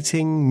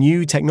exciting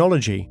new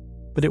technology,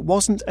 but it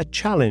wasn't a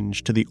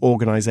challenge to the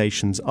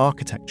organisation's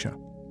architecture.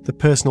 The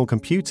personal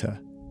computer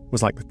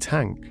was like the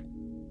tank.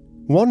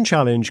 One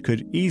challenge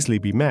could easily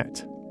be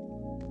met.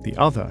 The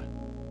other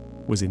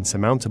was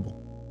insurmountable.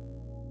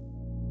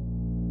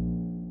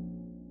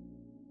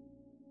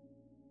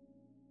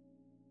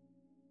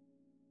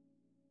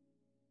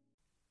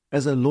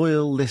 As a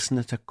loyal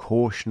listener to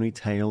Cautionary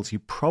Tales, you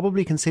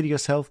probably consider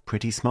yourself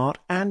pretty smart,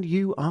 and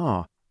you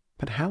are.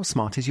 But how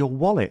smart is your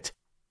wallet?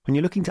 When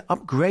you're looking to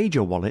upgrade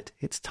your wallet,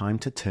 it's time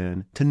to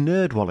turn to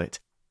NerdWallet.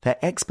 Their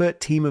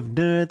expert team of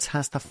nerds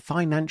has the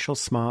financial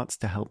smarts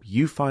to help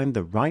you find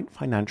the right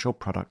financial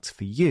products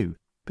for you.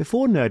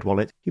 Before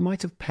NerdWallet, you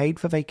might have paid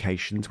for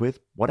vacations with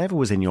whatever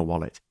was in your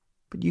wallet.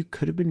 but you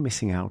could have been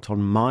missing out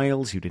on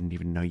miles you didn't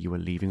even know you were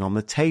leaving on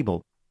the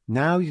table.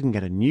 Now you can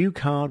get a new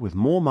card with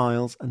more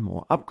miles and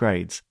more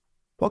upgrades.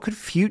 What could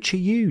future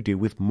you do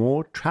with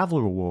more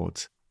travel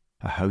rewards?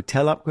 A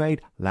hotel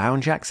upgrade,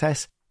 lounge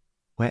access?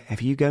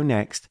 Wherever you go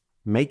next,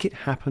 make it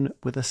happen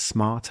with a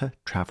smarter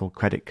travel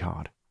credit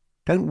card.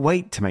 Don't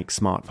wait to make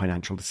smart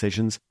financial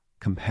decisions.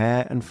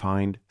 Compare and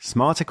find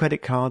smarter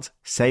credit cards,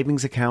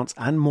 savings accounts,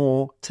 and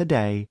more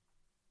today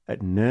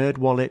at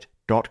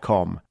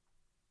nerdwallet.com.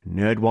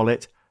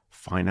 NerdWallet.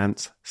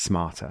 Finance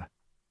smarter.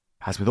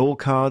 As with all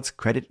cards,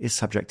 credit is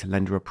subject to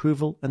lender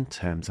approval and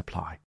terms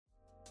apply.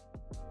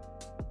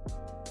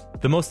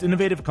 The most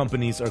innovative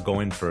companies are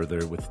going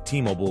further with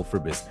T-Mobile for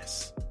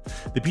Business.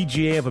 The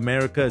PGA of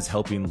America is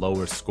helping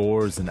lower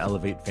scores and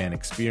elevate fan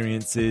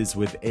experiences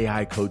with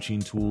AI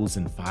coaching tools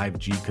and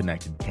 5G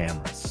connected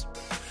cameras.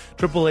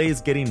 AAA is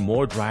getting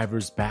more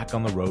drivers back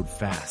on the road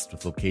fast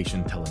with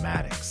location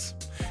telematics.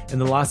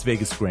 And the Las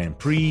Vegas Grand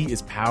Prix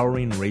is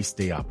powering race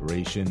day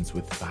operations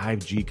with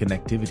 5G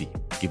connectivity,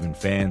 giving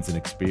fans an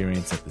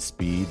experience at the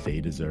speed they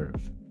deserve.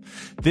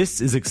 This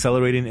is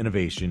accelerating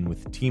innovation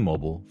with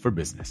T-Mobile for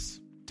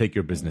Business. Take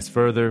your business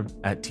further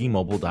at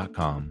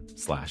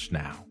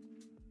T-Mobile.com/now.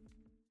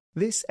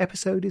 This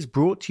episode is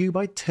brought to you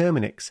by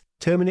Terminix.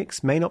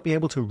 Terminix may not be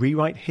able to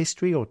rewrite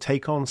history or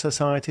take on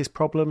society's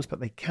problems, but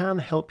they can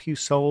help you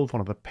solve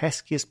one of the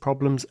peskiest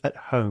problems at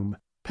home.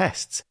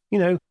 Pests. You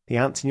know, the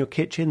ants in your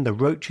kitchen, the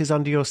roaches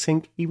under your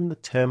sink, even the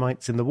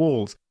termites in the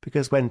walls.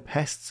 Because when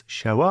pests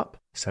show up,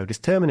 so does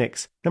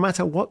Terminix. No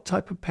matter what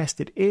type of pest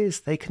it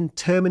is, they can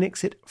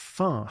Terminix it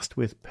fast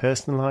with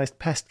personalised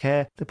pest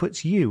care that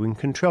puts you in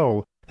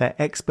control. Their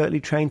expertly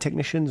trained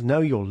technicians know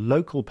your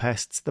local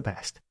pests the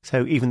best.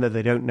 So even though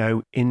they don't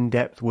know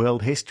in-depth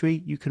world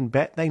history, you can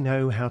bet they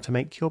know how to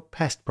make your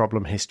pest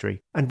problem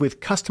history. And with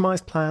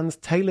customized plans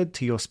tailored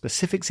to your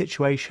specific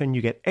situation,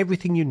 you get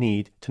everything you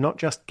need to not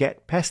just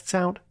get pests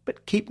out,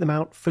 but keep them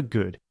out for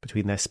good.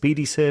 Between their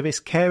speedy service,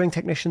 caring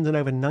technicians, and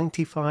over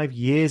 95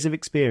 years of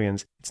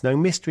experience, it's no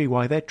mystery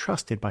why they're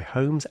trusted by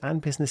homes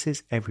and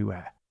businesses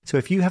everywhere. So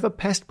if you have a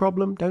pest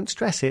problem, don't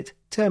stress it,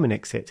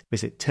 Terminix it.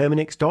 Visit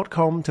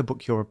Terminix.com to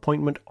book your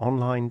appointment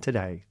online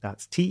today.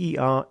 That's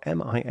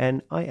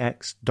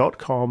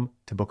Terminix.com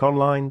to book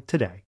online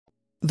today.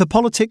 The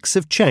politics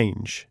of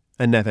change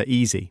are never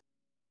easy.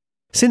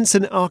 Since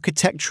an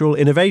architectural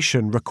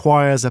innovation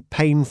requires a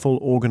painful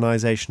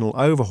organisational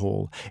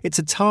overhaul, it's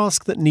a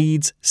task that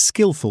needs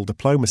skillful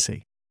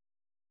diplomacy.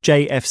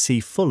 J.F.C.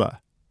 Fuller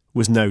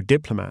was no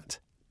diplomat.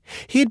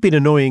 He had been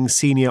annoying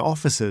senior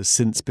officers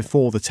since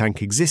before the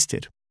tank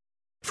existed.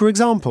 For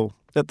example,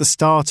 at the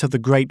start of the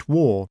Great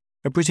War,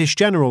 a British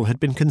general had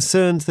been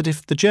concerned that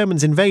if the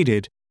Germans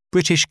invaded,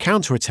 British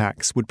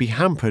counterattacks would be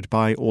hampered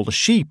by all the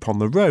sheep on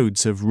the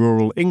roads of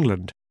rural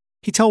England.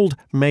 He told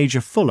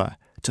Major Fuller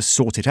to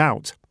sort it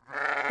out.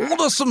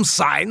 Order some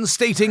signs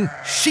stating,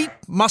 "Sheep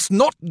must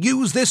not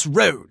use this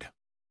road."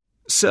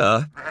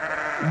 Sir,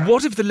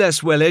 what if the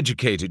less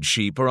well-educated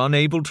sheep are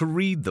unable to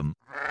read them?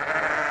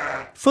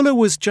 Fuller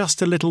was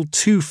just a little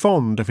too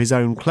fond of his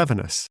own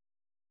cleverness.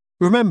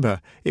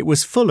 Remember, it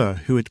was Fuller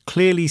who had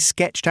clearly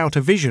sketched out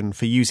a vision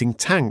for using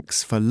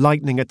tanks for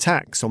lightning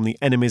attacks on the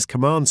enemy's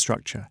command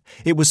structure.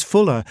 It was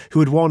Fuller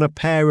who had won a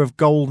pair of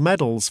gold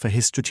medals for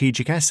his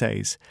strategic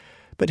essays.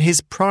 But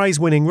his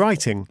prize-winning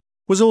writing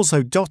was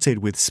also dotted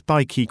with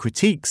spiky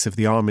critiques of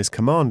the army's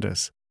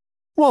commanders.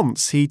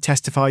 Once he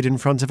testified in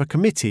front of a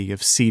committee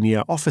of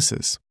senior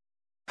officers.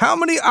 How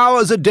many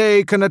hours a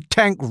day can a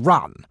tank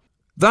run?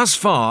 Thus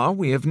far,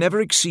 we have never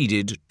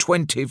exceeded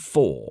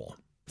 24.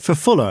 For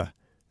Fuller,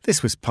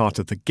 this was part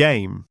of the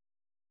game.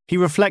 He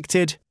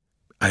reflected,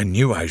 I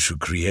knew I should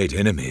create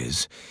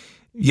enemies.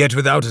 Yet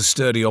without a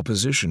sturdy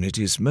opposition, it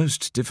is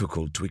most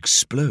difficult to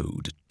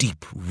explode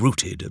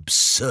deep-rooted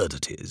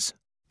absurdities.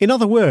 In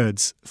other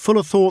words,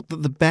 Fuller thought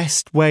that the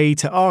best way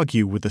to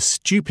argue with a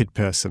stupid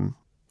person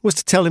was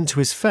to tell him to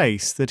his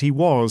face that he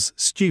was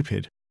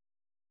stupid.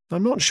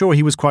 I'm not sure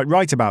he was quite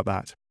right about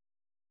that.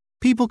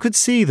 People could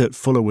see that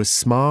Fuller was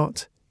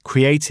smart,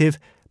 creative,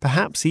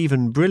 perhaps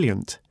even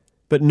brilliant,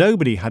 but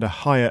nobody had a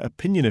higher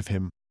opinion of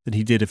him than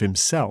he did of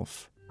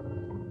himself.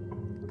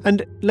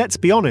 And let's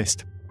be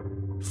honest,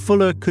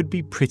 Fuller could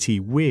be pretty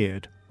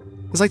weird.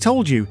 As I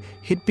told you,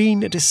 he'd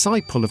been a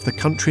disciple of the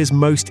country's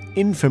most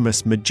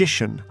infamous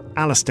magician,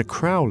 Aleister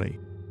Crowley.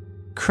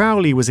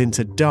 Crowley was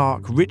into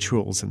dark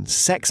rituals and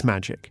sex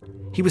magic.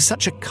 He was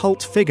such a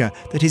cult figure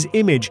that his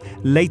image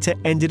later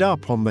ended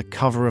up on the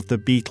cover of the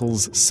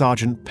Beatles'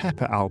 Sgt.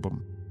 Pepper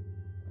album.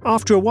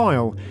 After a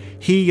while,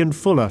 he and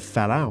Fuller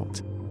fell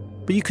out.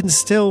 But you can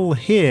still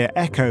hear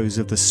echoes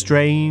of the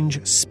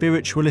strange,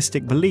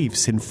 spiritualistic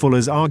beliefs in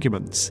Fuller's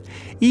arguments,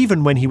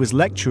 even when he was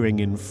lecturing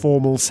in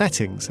formal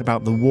settings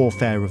about the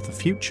warfare of the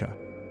future.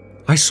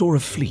 I saw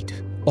a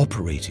fleet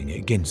operating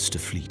against a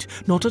fleet,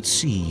 not at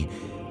sea,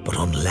 but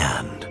on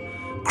land.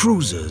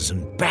 Cruisers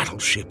and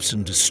battleships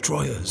and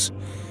destroyers.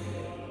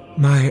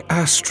 My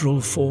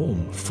astral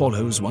form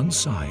follows one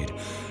side,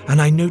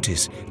 and I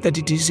notice that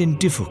it is in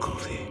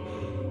difficulty.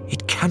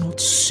 It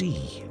cannot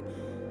see.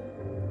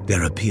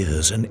 there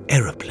appears an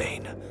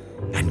aeroplane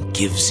and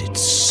gives it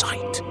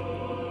sight.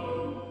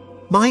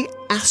 My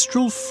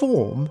astral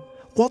form?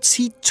 What's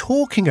he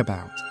talking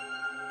about?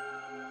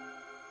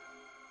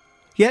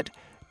 Yet,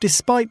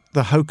 despite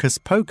the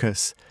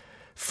hocus-pocus,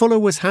 Fuller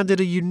was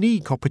handed a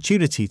unique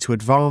opportunity to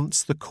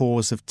advance the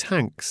cause of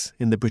tanks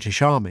in the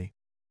British Army.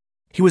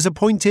 He was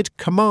appointed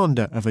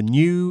commander of a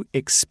new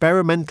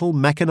experimental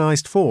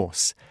mechanised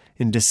force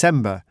in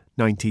December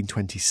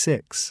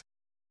 1926.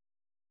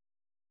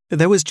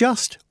 There was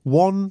just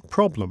one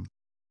problem.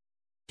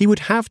 He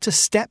would have to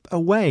step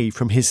away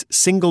from his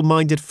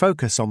single-minded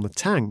focus on the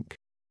tank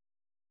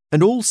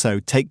and also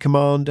take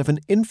command of an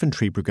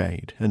infantry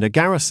brigade and a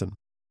garrison.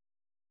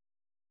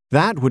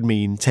 That would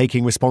mean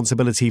taking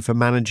responsibility for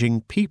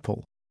managing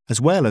people as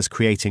well as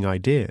creating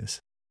ideas.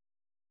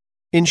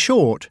 In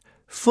short,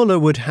 Fuller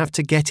would have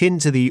to get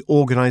into the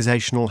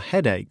organisational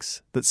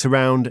headaches that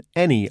surround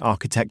any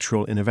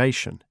architectural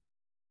innovation.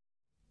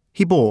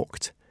 He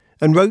balked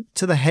and wrote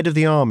to the head of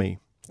the army,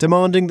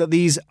 demanding that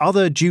these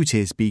other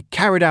duties be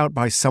carried out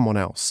by someone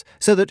else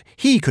so that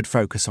he could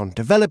focus on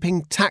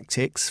developing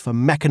tactics for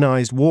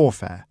mechanised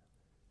warfare.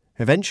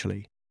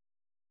 Eventually,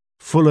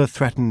 Fuller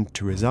threatened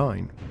to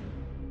resign.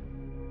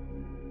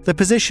 The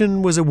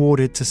position was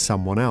awarded to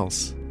someone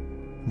else,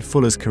 and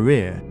Fuller's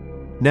career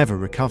never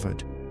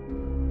recovered.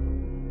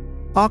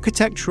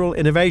 Architectural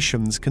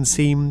innovations can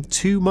seem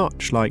too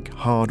much like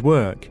hard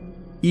work,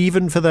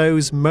 even for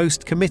those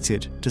most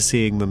committed to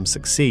seeing them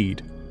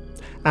succeed.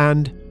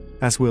 And,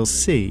 as we'll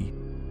see,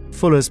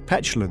 Fuller's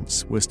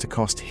petulance was to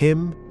cost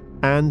him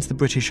and the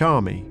British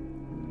Army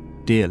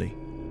dearly.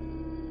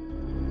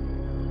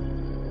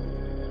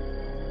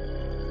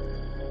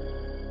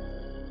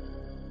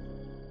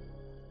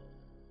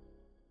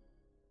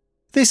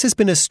 This has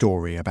been a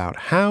story about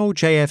how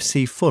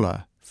JFC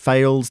Fuller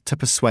failed to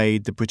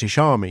persuade the British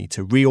Army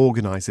to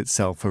reorganise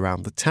itself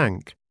around the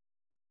tank.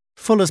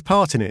 Fuller's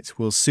part in it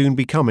will soon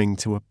be coming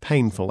to a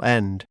painful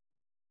end.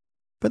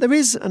 But there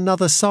is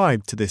another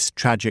side to this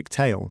tragic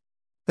tale,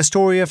 a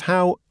story of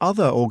how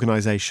other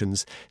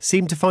organisations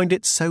seem to find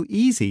it so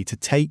easy to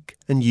take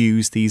and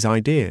use these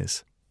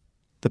ideas.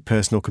 The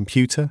personal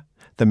computer,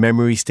 the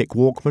memory stick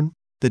Walkman,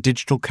 the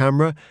digital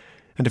camera,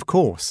 and of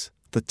course,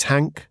 the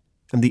tank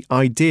and the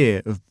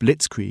idea of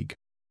Blitzkrieg.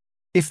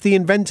 If the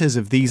inventors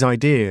of these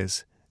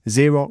ideas,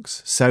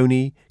 Xerox,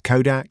 Sony,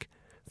 Kodak,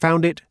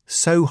 found it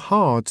so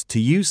hard to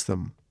use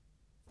them,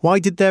 why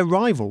did their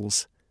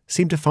rivals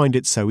seem to find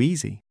it so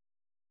easy?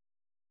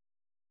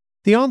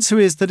 The answer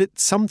is that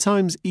it's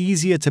sometimes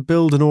easier to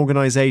build an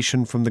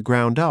organisation from the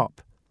ground up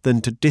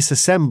than to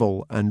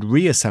disassemble and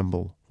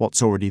reassemble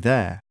what's already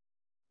there.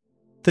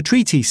 The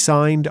treaty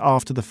signed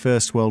after the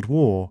First World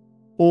War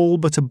all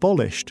but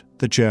abolished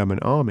the German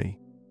army.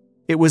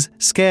 It was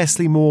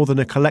scarcely more than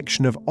a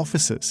collection of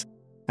officers,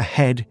 a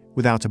head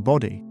without a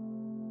body,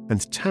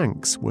 and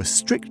tanks were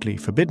strictly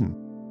forbidden.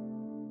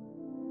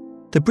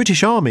 The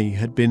British Army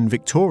had been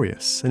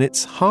victorious, and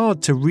it's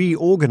hard to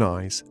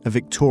reorganise a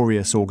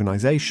victorious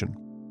organisation.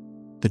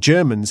 The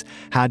Germans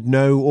had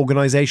no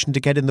organisation to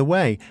get in the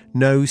way,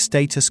 no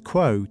status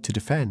quo to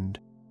defend.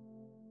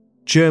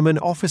 German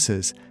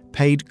officers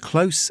paid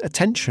close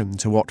attention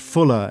to what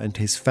Fuller and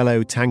his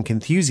fellow tank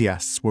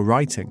enthusiasts were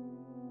writing.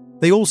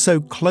 They also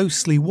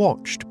closely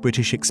watched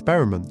British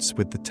experiments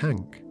with the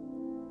tank.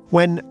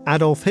 When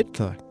Adolf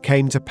Hitler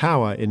came to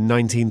power in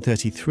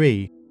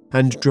 1933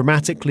 and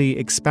dramatically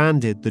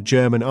expanded the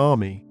German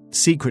army,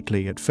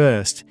 secretly at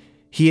first,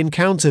 he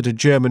encountered a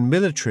German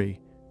military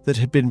that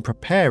had been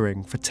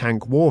preparing for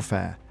tank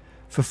warfare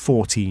for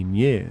 14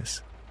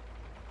 years.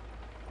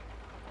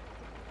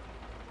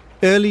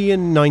 Early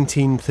in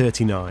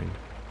 1939,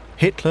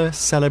 Hitler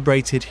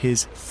celebrated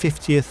his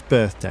 50th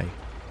birthday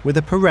with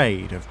a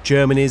parade of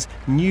Germany's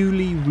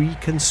newly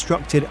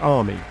reconstructed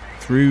army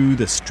through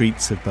the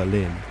streets of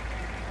Berlin.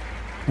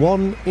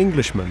 One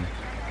Englishman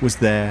was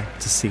there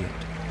to see it.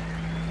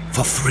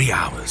 For 3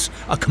 hours,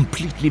 a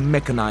completely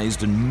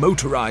mechanised and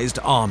motorised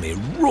army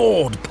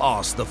roared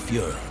past the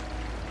Fuhrer.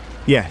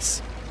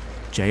 Yes,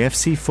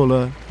 JFC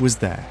Fuller was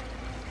there.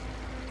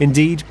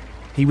 Indeed,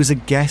 he was a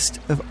guest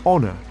of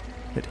honour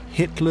at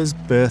Hitler's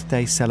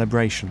birthday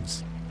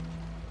celebrations.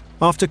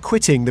 After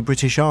quitting the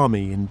British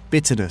Army in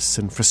bitterness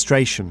and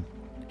frustration,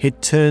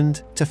 he'd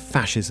turned to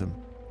fascism,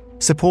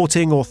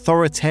 supporting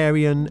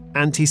authoritarian,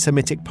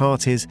 anti-Semitic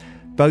parties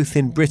both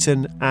in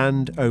Britain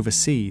and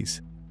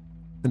overseas.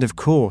 And of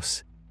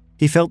course,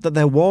 he felt that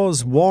there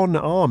was one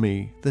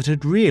army that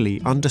had really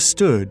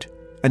understood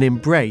and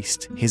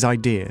embraced his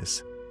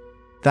ideas,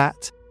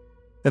 that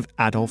of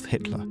Adolf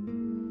Hitler.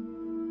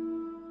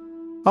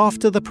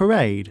 After the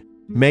parade,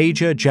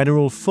 Major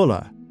General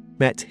Fuller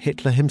met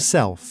Hitler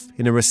himself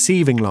in a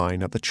receiving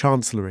line at the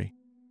Chancellery.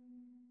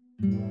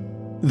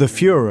 The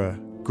Führer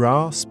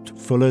grasped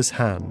Fuller's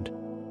hand.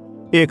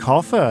 Ich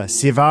hoffe,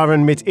 Sie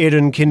waren mit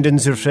Ihren Kindern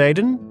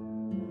zufrieden?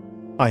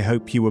 I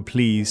hope you were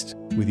pleased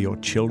with your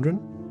children?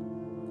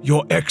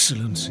 Your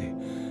Excellency,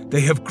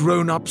 they have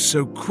grown up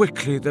so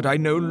quickly that I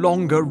no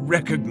longer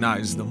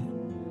recognise them.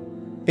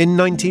 In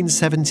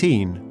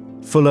 1917,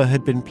 Fuller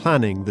had been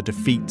planning the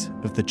defeat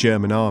of the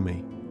German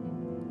army.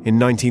 In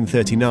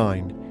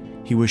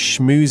 1939, he was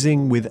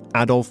schmoozing with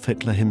Adolf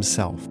Hitler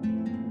himself.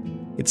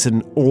 It's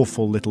an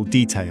awful little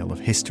detail of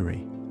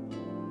history.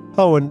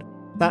 Oh, and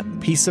that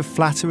piece of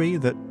flattery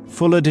that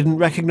Fuller didn't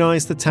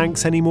recognise the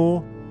tanks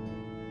anymore?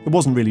 It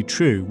wasn't really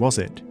true, was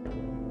it?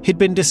 He'd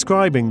been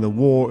describing the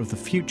war of the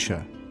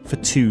future for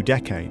 2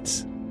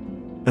 decades.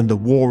 And the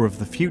war of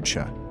the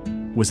future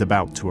was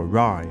about to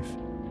arrive.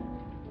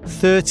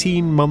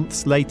 13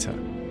 months later,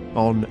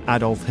 on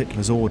Adolf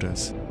Hitler's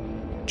orders,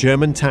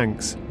 German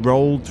tanks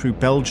rolled through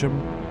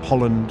Belgium,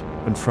 Holland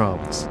and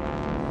France.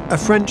 A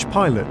French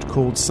pilot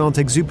called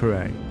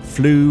Saint-Exupéry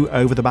flew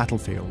over the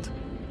battlefield.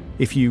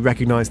 If you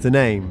recognise the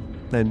name,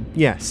 then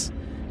yes,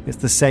 it's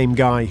the same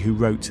guy who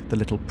wrote The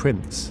Little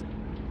Prince.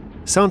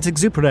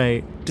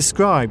 Saint-Exupéry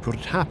described what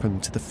had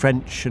happened to the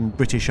French and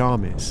British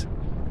armies.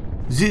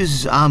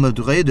 These armored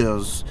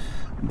raiders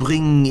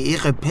bring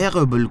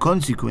irreparable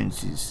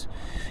consequences.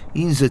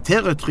 In the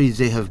territory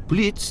they have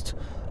blitzed,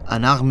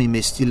 an army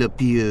may still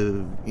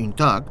appear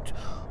intact,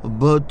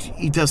 but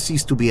it has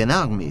ceased to be an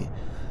army.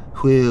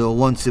 Where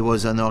once there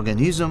was an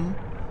organism,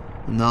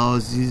 now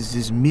this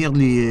is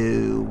merely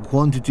a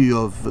quantity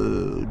of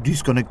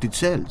disconnected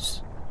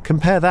cells.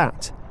 Compare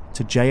that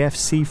to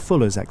JFC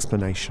Fuller's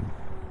explanation.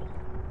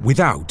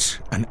 Without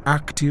an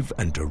active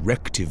and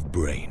directive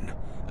brain,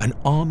 an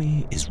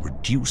army is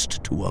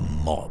reduced to a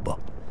mob.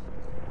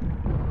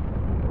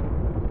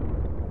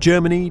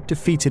 Germany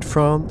defeated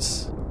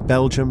France,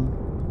 Belgium,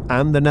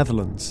 and the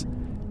Netherlands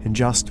in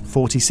just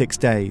 46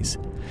 days,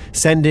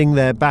 sending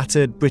their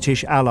battered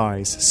British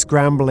allies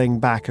scrambling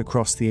back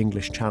across the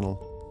English Channel.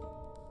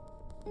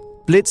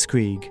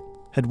 Blitzkrieg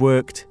had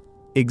worked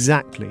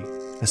exactly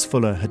as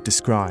Fuller had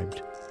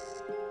described.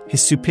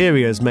 His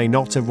superiors may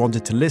not have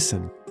wanted to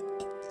listen,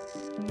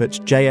 but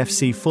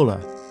JFC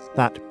Fuller,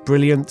 that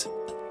brilliant,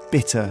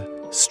 bitter,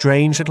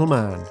 strange little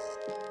man,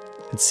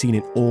 had seen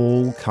it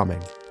all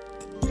coming.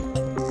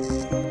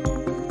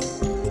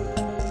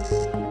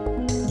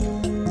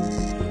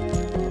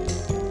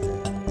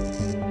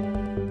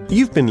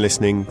 You've been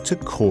listening to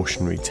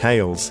Cautionary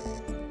Tales.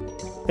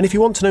 And if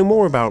you want to know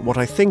more about what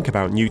I think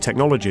about new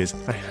technologies,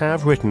 I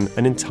have written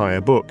an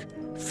entire book,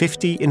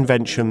 50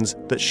 Inventions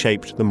That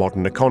Shaped the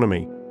Modern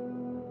Economy.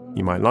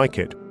 You might like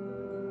it.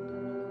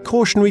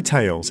 Cautionary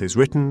Tales is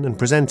written and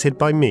presented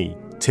by me,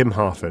 Tim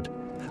Harford.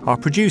 Our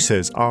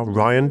producers are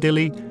Ryan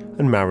Dilley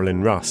and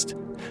Marilyn Rust.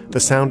 The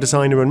sound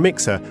designer and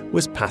mixer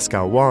was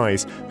Pascal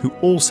Wise, who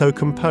also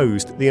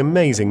composed the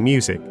amazing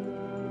music.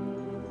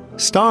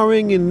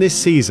 Starring in this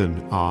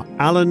season are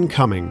Alan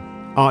Cumming,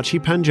 Archie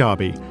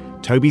Panjabi,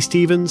 Toby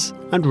Stevens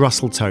and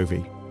Russell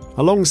Tovey,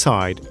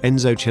 alongside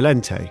Enzo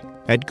Cilente,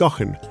 Ed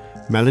Gochen,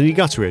 Melanie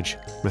Gutteridge,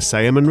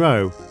 Messiah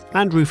Monroe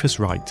and Rufus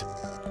Wright,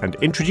 and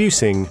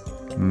introducing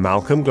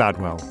Malcolm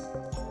Gladwell.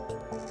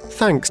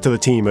 Thanks to the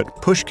team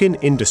at Pushkin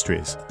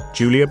Industries,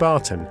 Julia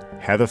Barton,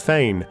 Heather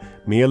Fain,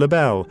 Mia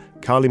LaBelle,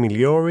 Carly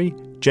Migliori,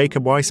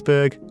 Jacob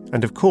Weisberg,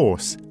 and of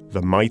course,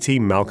 the mighty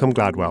Malcolm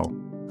Gladwell.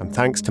 And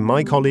thanks to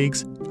my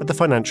colleagues at the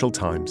Financial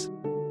Times.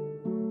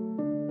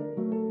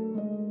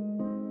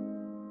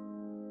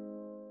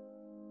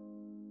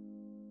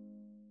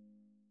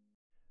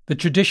 The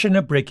tradition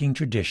of breaking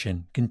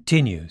tradition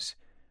continues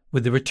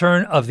with the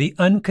return of the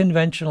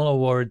Unconventional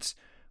Awards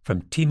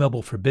from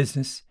T-Mobile for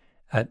Business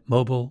at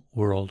Mobile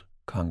World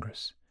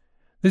Congress.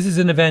 This is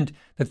an event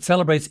that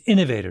celebrates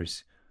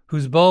innovators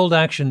whose bold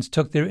actions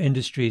took their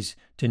industries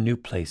to new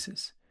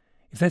places.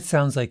 If that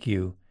sounds like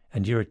you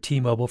and you're a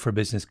T-Mobile for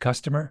Business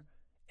customer,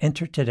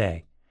 enter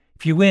today.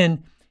 If you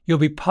win, you'll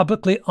be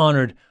publicly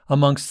honored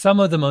amongst some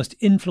of the most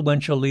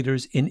influential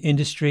leaders in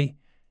industry.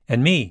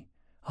 And me,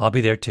 I'll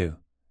be there too.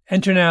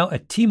 Enter now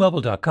at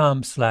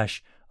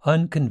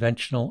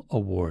tmobile.com/unconventional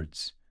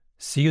awards.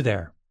 See you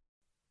there.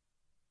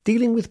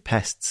 Dealing with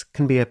pests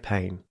can be a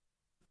pain.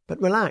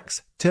 But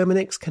relax,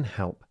 Terminix can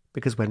help,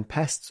 because when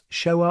pests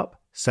show up,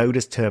 so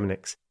does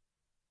Terminix.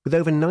 With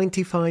over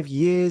 95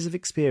 years of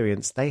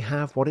experience, they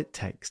have what it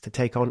takes to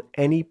take on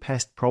any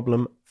pest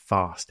problem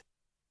fast.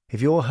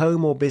 If your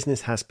home or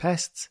business has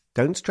pests,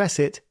 don't stress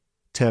it,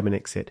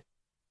 Terminix it.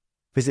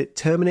 Visit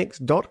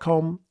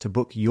Terminix.com to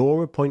book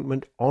your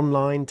appointment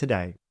online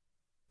today.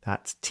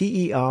 That's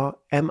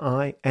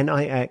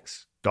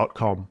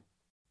TERMINIX.com.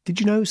 Did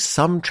you know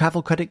some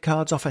travel credit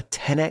cards offer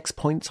 10x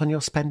points on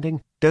your spending?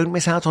 Don't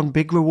miss out on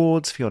big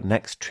rewards for your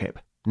next trip.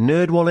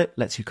 NerdWallet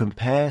lets you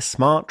compare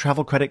smart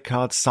travel credit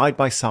cards side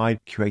by side,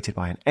 curated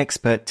by an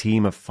expert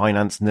team of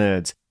finance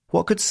nerds.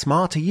 What could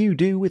smarter you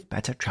do with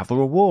better travel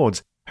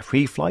rewards? A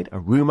free flight, a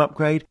room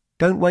upgrade?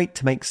 Don't wait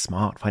to make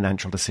smart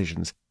financial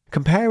decisions.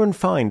 Compare and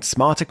find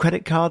smarter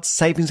credit cards,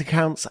 savings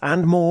accounts,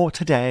 and more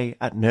today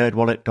at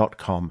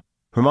nerdwallet.com.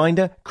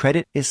 Reminder,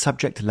 credit is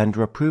subject to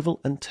lender approval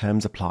and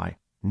terms apply.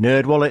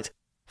 NerdWallet,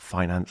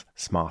 finance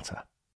smarter.